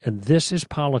politics, and this is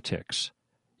politics,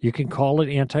 you can call it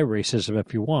anti-racism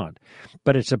if you want,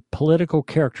 but it's a political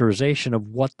characterization of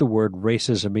what the word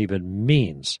racism even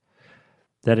means,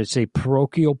 that it's a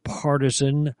parochial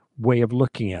partisan way of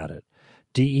looking at it.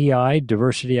 DEI,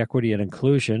 diversity, equity, and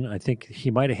inclusion, I think he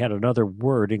might have had another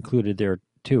word included there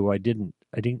too. I didn't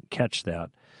catch that.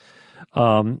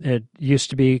 It used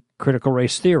to be critical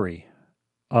race theory,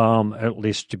 at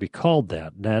least to be called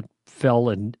that. And that fell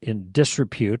in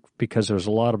disrepute because there was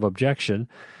a lot of objection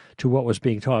to what was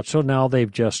being taught. So now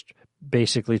they've just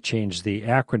basically changed the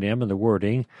acronym and the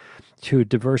wording to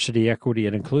diversity, equity,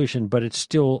 and inclusion, but it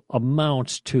still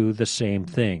amounts to the same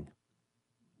thing.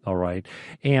 All right.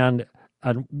 And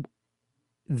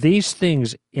these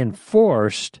things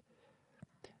enforced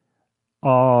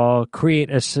create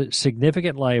a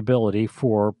significant liability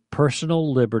for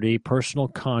personal liberty, personal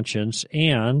conscience,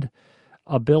 and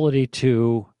ability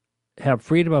to have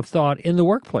freedom of thought in the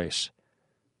workplace.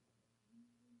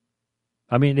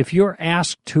 I mean, if you're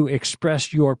asked to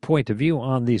express your point of view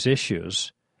on these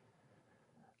issues,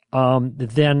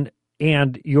 then,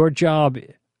 and your job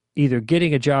either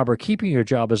getting a job or keeping your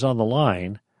job is on the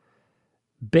line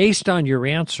based on your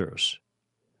answers,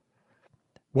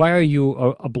 why are you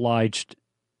obliged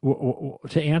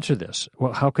to answer this?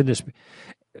 Well, how can this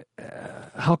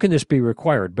be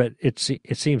required? But it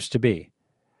seems to be.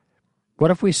 What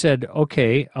if we said,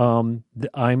 okay, we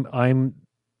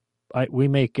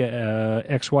make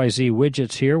XYZ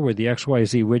widgets here. We're the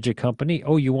XYZ widget company.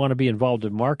 Oh, you want to be involved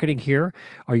in marketing here?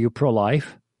 Are you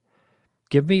pro-life?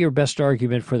 Give me your best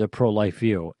argument for the pro-life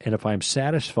view, and if I'm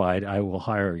satisfied, I will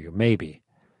hire you. Maybe.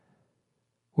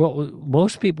 Well,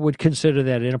 most people would consider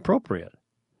that inappropriate.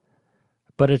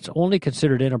 But it's only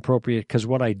considered inappropriate because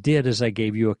what I did is I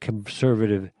gave you a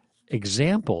conservative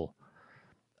example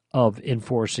of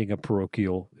enforcing a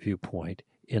parochial viewpoint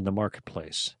in the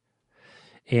marketplace.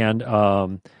 And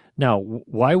now,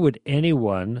 why would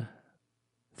anyone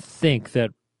think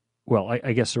that, well,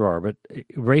 I guess there are, but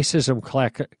racism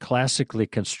classically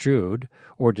construed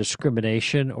or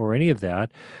discrimination or any of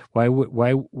that, why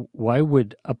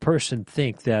would a person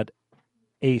think that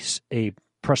a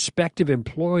prospective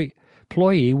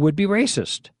employee would be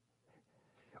racist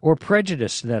or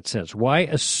prejudiced in that sense? Why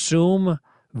assume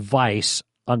vice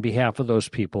on behalf of those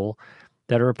people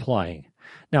that are applying?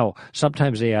 Now,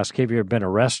 sometimes they ask, have you ever been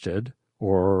arrested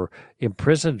or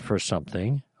imprisoned for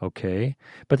something? Okay.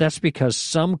 But that's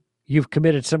because you've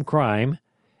committed some crime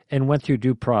and went through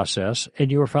due process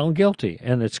and you were found guilty.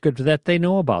 And it's good that they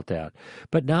know about that.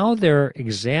 But now they're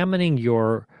examining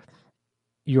your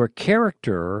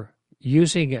character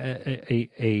using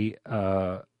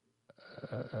a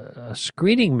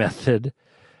screening method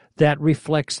that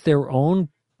reflects their own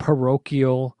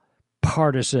parochial,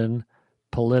 partisan,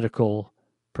 political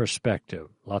perspective.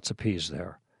 Lots of P's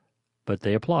there, but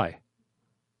they apply.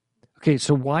 Okay,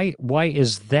 so why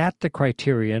is that the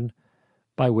criterion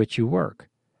by which you work?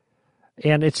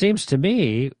 And it seems to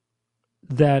me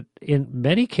that in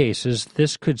many cases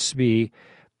this could be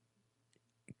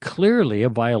clearly a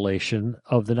violation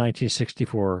of the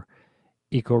 1964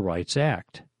 Equal Rights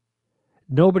Act.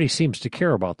 Nobody seems to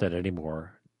care about that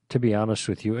anymore, to be honest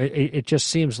with you. It just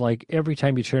seems like every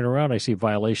time you turn around, I see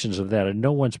violations of that, and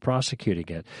no one's prosecuting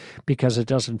it because it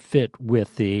doesn't fit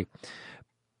with the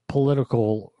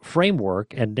political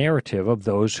framework and narrative of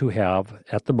those who have,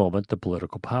 at the moment, the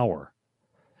political power.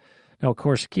 Now, of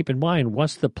course, keep in mind,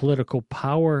 once the political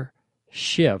power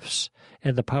shifts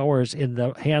and the power is in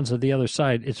the hands of the other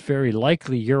side, it's very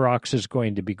likely your ox is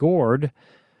going to be gored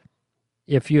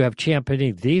if you have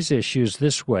championing these issues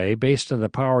this way based on the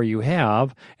power you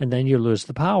have, and then you lose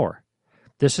the power.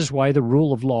 This is why the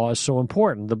rule of law is so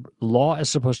important. The law is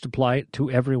supposed to apply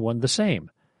to everyone the same.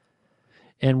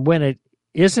 And when it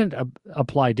isn't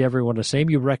applied to everyone the same,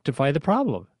 you rectify the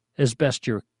problem as best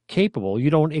you're capable. You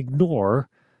don't ignore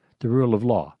the rule of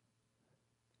law.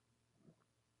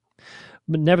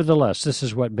 But nevertheless, this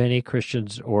is what many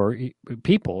Christians or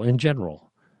people in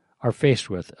general are faced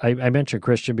with. I mention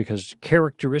Christian because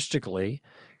characteristically,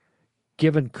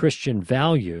 given Christian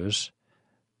values,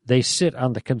 they sit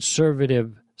on the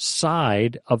conservative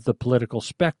side of the political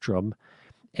spectrum,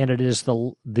 and it is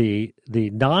the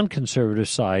non-conservative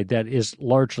side that is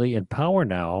largely in power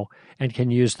now and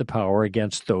can use the power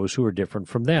against those who are different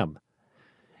from them.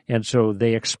 And so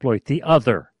they exploit the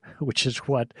other, which is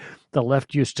what the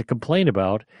left used to complain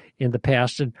about in the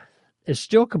past and is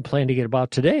still complaining about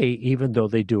today, even though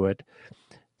they do it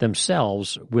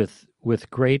themselves with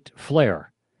great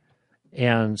flair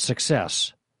and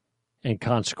success. And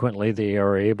consequently, they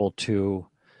are able to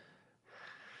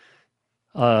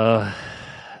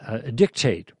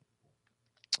dictate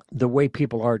the way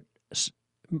people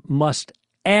must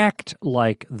act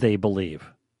like they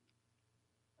believe.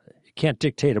 You can't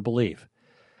dictate a belief,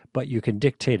 but you can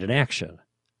dictate an action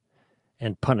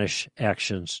and punish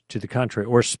actions to the contrary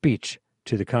or speech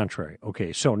to the contrary.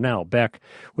 Okay, so now back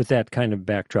with that kind of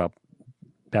backdrop,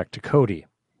 back to Cody.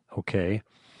 Okay,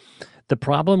 the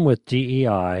problem with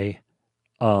DEI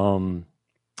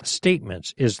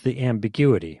statements is the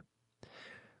ambiguity.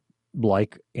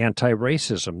 Like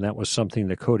anti-racism, that was something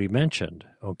that Cody mentioned.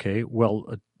 Okay,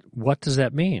 well, what does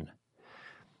that mean?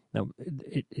 Now,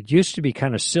 it used to be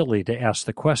kind of silly to ask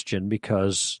the question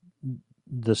because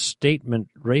the statement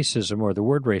racism or the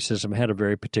word racism had a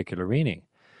very particular meaning.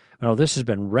 Now, this has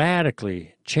been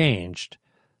radically changed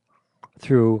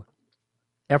through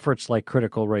efforts like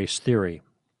critical race theory,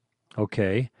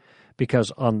 okay?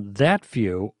 Because on that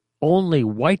view, only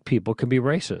white people can be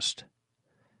racist.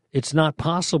 It's not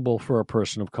possible for a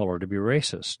person of color to be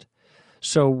racist.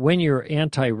 So when you're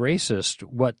anti-racist,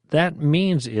 what that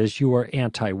means is you are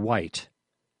anti-white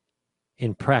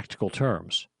in practical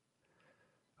terms.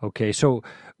 Okay, so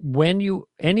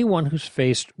anyone who's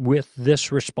faced with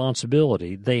this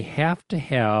responsibility, they have to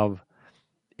have,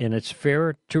 and it's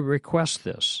fair to request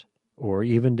this or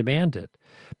even demand it.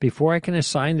 Before I can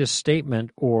assign this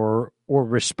statement or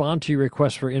respond to your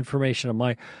request for information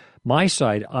on my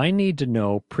side, I need to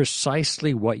know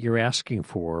precisely what you're asking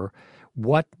for.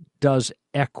 What does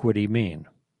equity mean?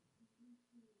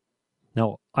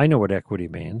 Now, I know what equity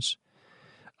means.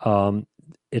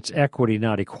 It's equity,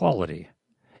 not equality.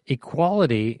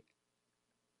 Equality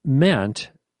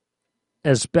meant,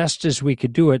 as best as we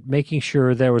could do it, making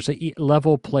sure there was a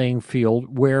level playing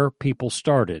field where people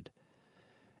started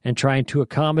and trying to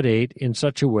accommodate in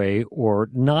such a way or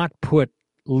not put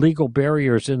legal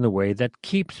barriers in the way that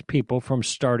keeps people from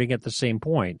starting at the same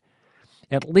point,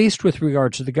 at least with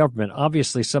regard to the government.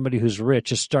 Obviously, somebody who's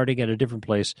rich is starting at a different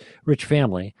place, rich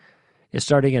family, is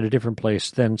starting at a different place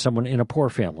than someone in a poor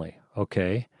family,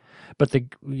 okay? But the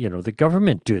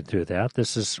government did do that.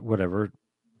 This is whatever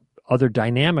other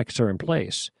dynamics are in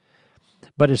place.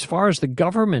 But as far as the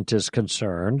government is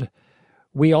concerned,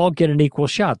 we all get an equal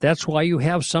shot. That's why you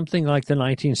have something like the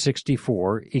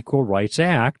 1964 Equal Rights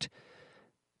Act,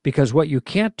 because what you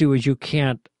can't do is you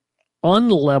can't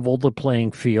unlevel the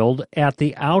playing field at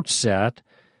the outset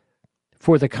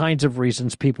for the kinds of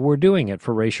reasons people were doing it,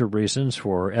 for racial reasons,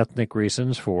 for ethnic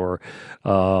reasons, for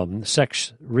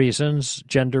sex reasons,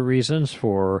 gender reasons,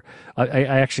 for... I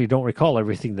actually don't recall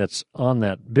everything that's on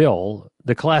that bill.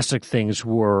 The classic things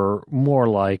were more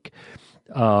like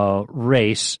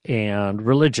race and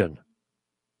religion.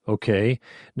 Okay?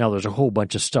 Now, there's a whole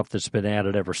bunch of stuff that's been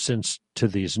added ever since to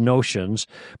these notions,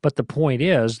 but the point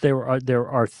is there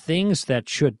are things that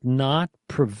should not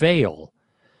prevail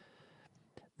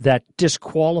that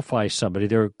disqualify somebody.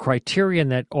 There are criterion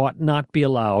that ought not be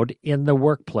allowed in the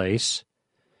workplace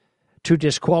to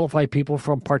disqualify people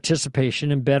from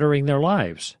participation in bettering their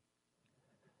lives.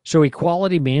 So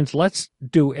equality means let's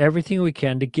do everything we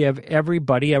can to give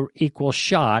everybody an equal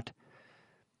shot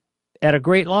at a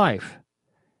great life.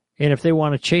 And if they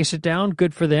want to chase it down,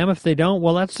 good for them. If they don't,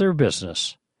 well, that's their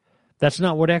business. That's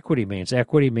not what equity means.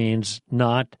 Equity means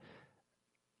not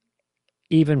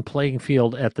even playing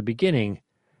field at the beginning,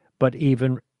 but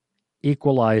even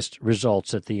equalized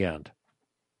results at the end.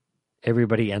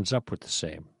 Everybody ends up with the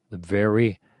same, the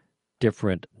very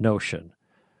different notion.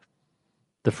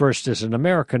 The first is an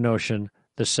American notion.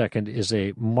 The second is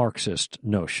a Marxist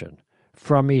notion.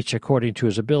 From each according to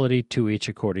his ability, to each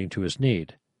according to his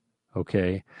need.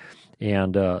 Okay?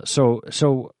 And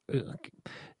so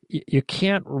you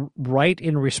can't write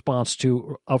in response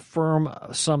to affirm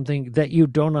something that you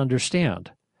don't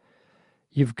understand.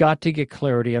 You've got to get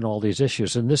clarity on all these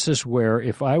issues. And this is where,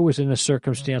 if I was in a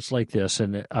circumstance like this,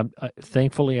 and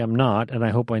thankfully I'm not, and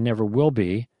I hope I never will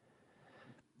be,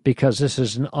 because this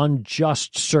is an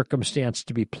unjust circumstance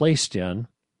to be placed in,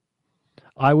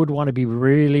 I would want to be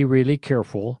really, really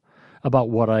careful about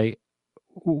what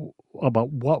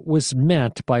was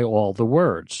meant by all the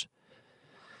words.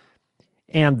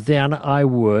 And then I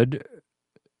would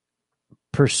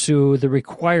pursue the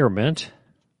requirement.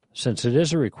 Since it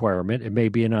is a requirement, it may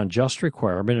be an unjust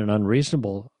requirement, an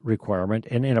unreasonable requirement,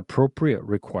 an inappropriate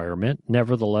requirement.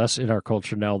 Nevertheless, in our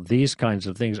culture now, these kinds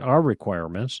of things are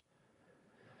requirements.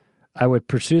 I would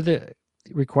pursue the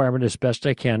requirement as best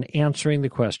I can, answering the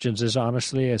questions as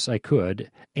honestly as I could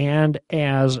and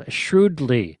as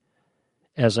shrewdly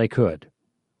as I could.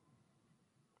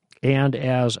 And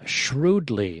as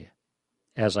shrewdly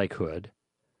as I could,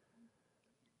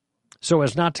 so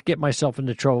as not to get myself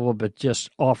into trouble, but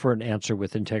just offer an answer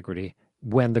with integrity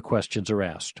when the questions are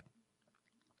asked.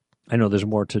 I know there's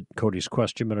more to Cody's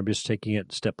question, but I'm just taking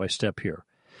it step by step here.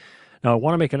 Now, I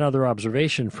want to make another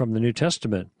observation from the New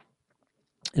Testament,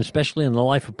 especially in the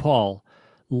life of Paul.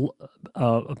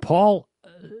 Paul,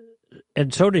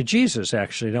 and so did Jesus,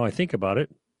 actually, now I think about it,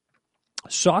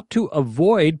 sought to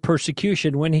avoid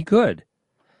persecution when he could.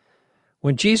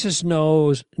 When Jesus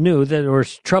knew that there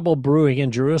was trouble brewing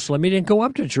in Jerusalem, he didn't go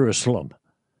up to Jerusalem.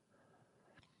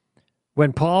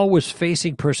 When Paul was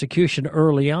facing persecution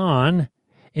early on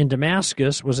in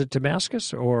Damascus, was it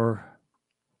Damascus, or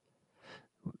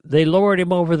they lowered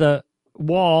him over the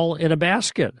wall in a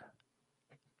basket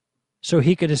so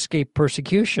he could escape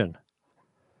persecution.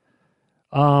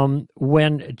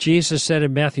 When Jesus said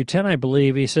in Matthew 10, I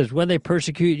believe, he says, when they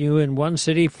persecute you in one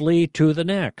city, flee to the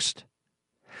next.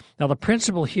 Now, the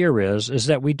principle here is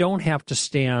that we don't have to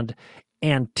stand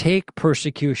and take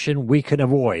persecution we can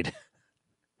avoid.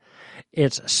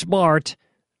 It's smart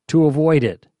to avoid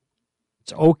it.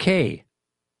 It's okay.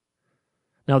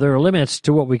 Now, there are limits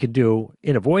to what we can do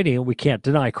in avoiding it. We can't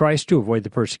deny Christ to avoid the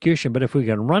persecution, but if we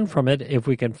can run from it, if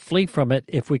we can flee from it,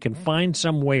 if we can find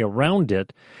some way around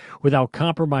it without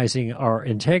compromising our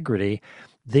integrity,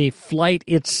 the flight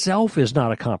itself is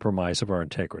not a compromise of our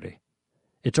integrity.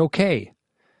 It's okay.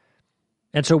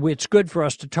 And so it's good for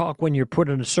us to talk when you're put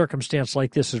in a circumstance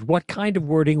like this is what kind of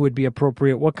wording would be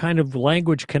appropriate? What kind of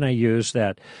language can I use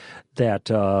that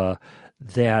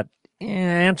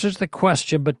answers the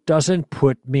question but doesn't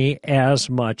put me as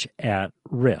much at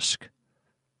risk?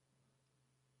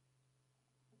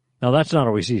 Now, that's not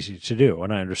always easy to do,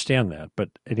 and I understand that. But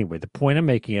anyway, the point I'm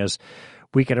making is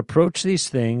we can approach these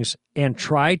things and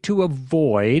try to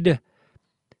avoid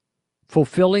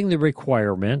fulfilling the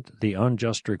requirement, the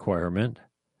unjust requirement,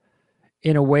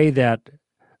 in a way that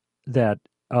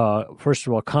first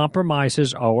of all,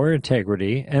 compromises our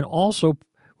integrity, and also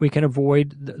we can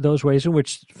avoid those ways in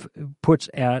which puts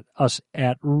us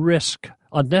at risk,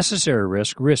 unnecessary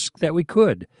risk that we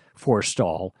could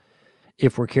forestall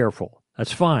if we're careful.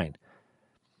 That's fine.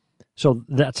 So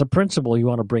that's a principle you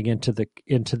want to bring into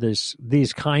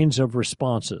these kinds of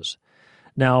responses.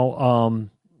 Now,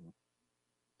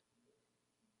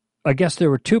 I guess there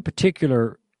were two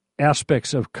particular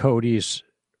aspects of Cody's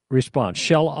response.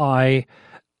 Shall I,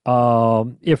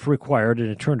 if required, and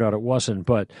it turned out it wasn't,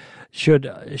 but should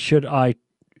I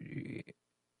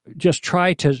just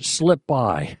try to slip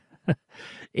by,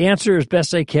 answer as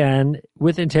best I can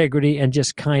with integrity, and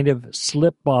just kind of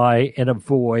slip by and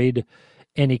avoid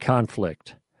any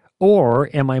conflict? Or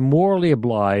am I morally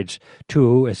obliged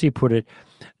to, as he put it,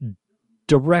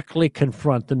 directly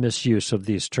confront the misuse of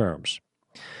these terms?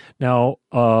 Now,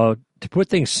 to put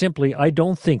things simply, I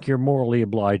don't think you're morally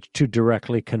obliged to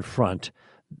directly confront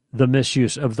the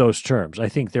misuse of those terms. I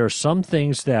think there are some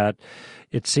things that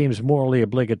it seems morally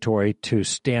obligatory to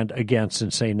stand against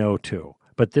and say no to,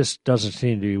 but this doesn't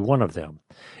seem to be one of them.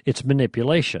 It's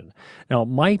manipulation. Now, it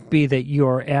might be that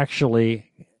you're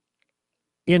actually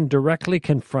indirectly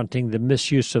confronting the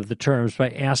misuse of the terms by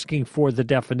asking for the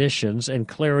definitions and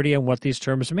clarity on what these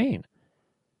terms mean.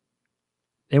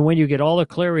 And when you get all the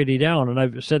clarity down, and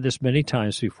I've said this many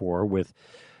times before with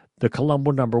the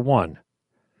Columbo number 1,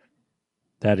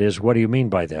 that is, what do you mean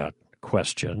by that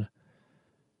question?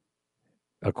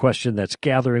 A question that's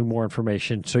gathering more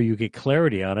information so you get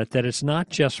clarity on it, that it's not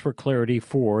just for clarity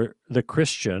for the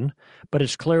Christian, but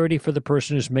it's clarity for the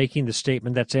person who's making the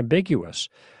statement that's ambiguous.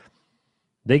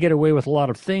 They get away with a lot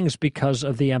of things because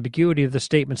of the ambiguity of the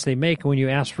statements they make. And when you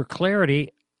ask for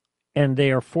clarity, and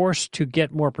they are forced to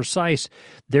get more precise,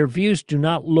 their views do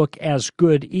not look as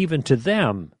good even to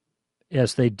them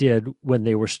as they did when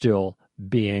they were still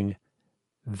being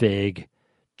vague,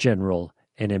 general,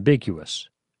 and ambiguous.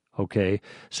 Okay?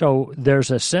 So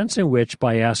there's a sense in which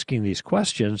by asking these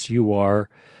questions, you are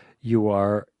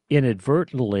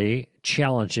inadvertently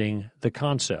challenging the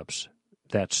concepts.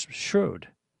 That's shrewd,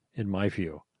 in my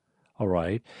view. All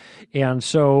right? And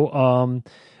so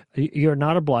you're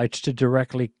not obliged to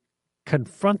directly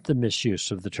confront the misuse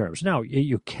of the terms. Now,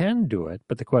 you can do it,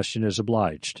 but the question is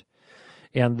obliged.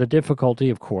 And the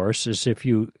difficulty, of course, is if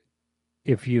you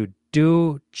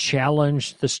do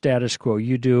challenge the status quo,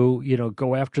 you do,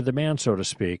 go after the man, so to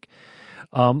speak,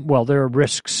 well, there are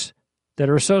risks that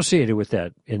are associated with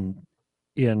that.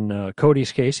 In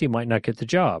Cody's case, he might not get the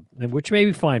job, which may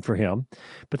be fine for him,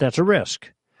 but that's a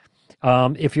risk.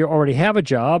 If you already have a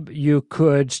job, you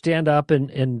could stand up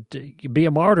and be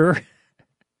a martyr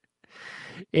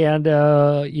and,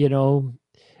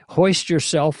 hoist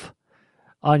yourself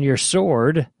on your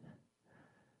sword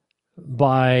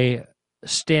by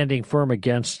standing firm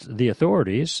against the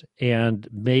authorities, and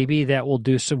maybe that will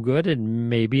do some good and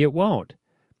maybe it won't.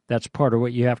 That's part of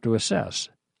what you have to assess.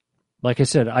 Like I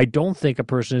said, I don't think a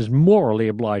person is morally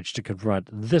obliged to confront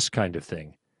this kind of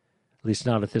thing, at least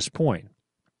not at this point.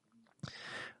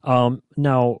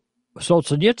 Now,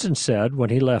 Solzhenitsyn said when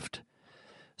he left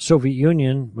Soviet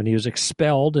Union, when he was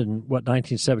expelled in,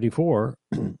 1974,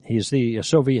 he's the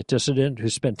Soviet dissident who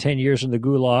spent 10 years in the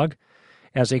Gulag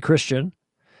as a Christian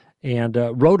and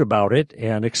wrote about it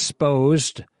and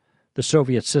exposed the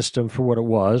Soviet system for what it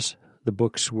was. The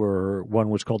books were, one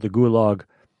was called The Gulag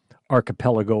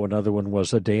Archipelago, another one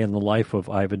was A Day in the Life of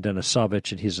Ivan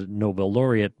Denisovich, and he's a Nobel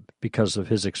laureate because of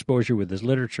his exposure with his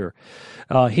literature.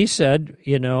 He said,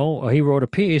 he wrote a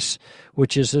piece,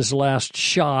 which is his last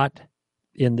shot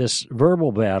in this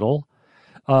verbal battle.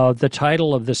 The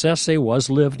title of this essay was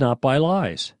Live Not by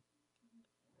Lies.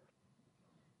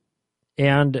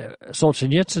 And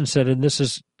Solzhenitsyn said, and this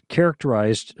is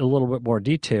characterized a little bit more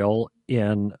detail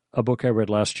in a book I read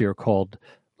last year called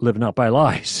Live Not by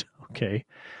Lies, okay?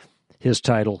 His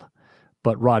title,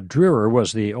 But Rod Dreher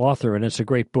was the author, and it's a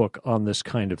great book on this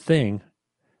kind of thing,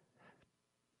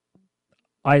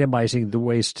 itemizing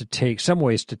some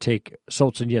ways to take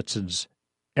Solzhenitsyn's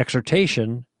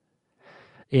exhortation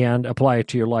and apply it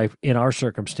to your life in our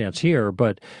circumstance here.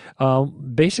 But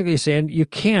basically saying you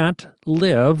can't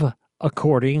live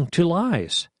according to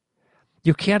lies.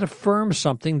 You can't affirm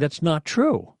something that's not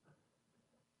true.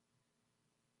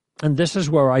 And this is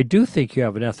where I do think you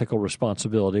have an ethical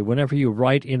responsibility. Whenever you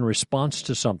write in response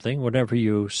to something, whenever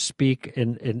you speak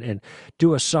and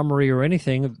do a summary or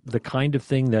anything, the kind of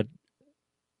thing that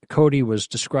Cody was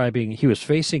describing he was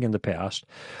facing in the past,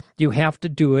 you have to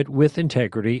do it with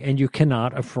integrity, and you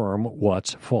cannot affirm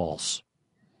what's false.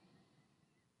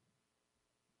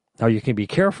 Now, you can be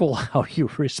careful how you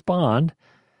respond,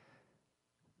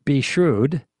 be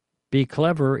shrewd, be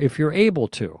clever if you're able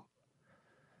to.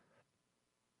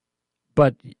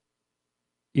 But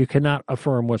you cannot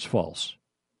affirm what's false.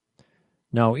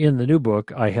 Now, in the new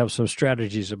book, I have some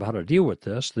strategies about how to deal with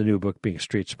this, the new book being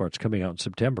Street Smarts, coming out in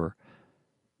September.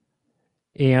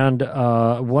 And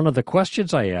one of the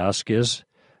questions I ask is,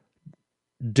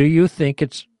 do you think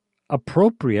it's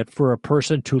appropriate for a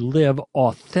person to live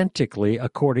authentically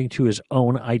according to his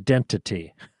own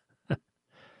identity?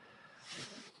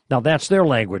 Now, that's their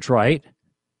language, right?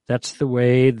 That's the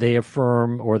way they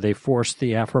affirm or they force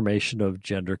the affirmation of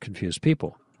gender-confused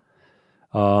people.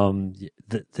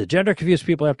 The gender-confused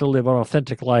people have to live an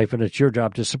authentic life, and it's your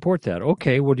job to support that.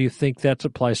 Okay, well, do you think that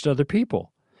applies to other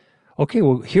people? Okay,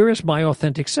 well, here is my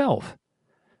authentic self,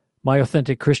 my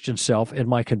authentic Christian self, and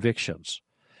my convictions.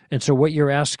 And so what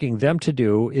you're asking them to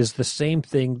do is the same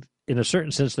thing, in a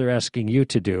certain sense, they're asking you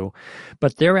to do,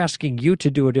 but they're asking you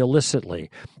to do it illicitly.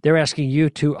 They're asking you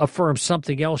to affirm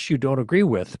something else you don't agree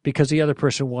with because the other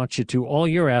person wants you to. All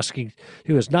you're asking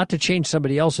to is not to change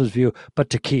somebody else's view, but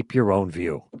to keep your own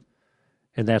view.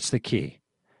 And that's the key.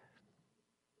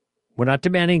 We're not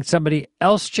demanding somebody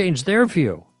else change their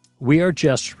view. We are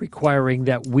just requiring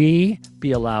that we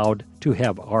be allowed to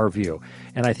have our view.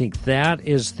 And I think that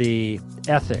is the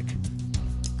ethic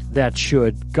that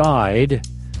should guide,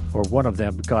 or one of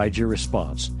them guide your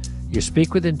response. You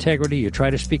speak with integrity, you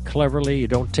try to speak cleverly, you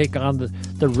don't take on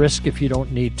the risk if you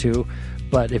don't need to,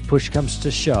 but if push comes to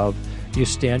shove, you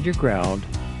stand your ground,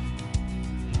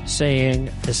 saying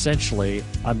essentially,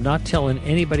 I'm not telling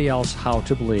anybody else how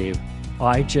to believe,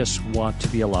 I just want to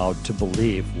be allowed to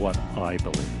believe what I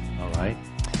believe. All right?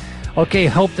 Okay,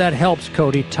 hope that helps,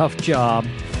 Cody. Tough job.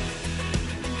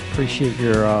 Appreciate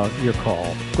your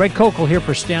call. Greg Kokel here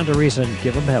for Stand to Reason.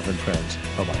 Give them heaven, friends.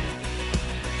 Bye-bye.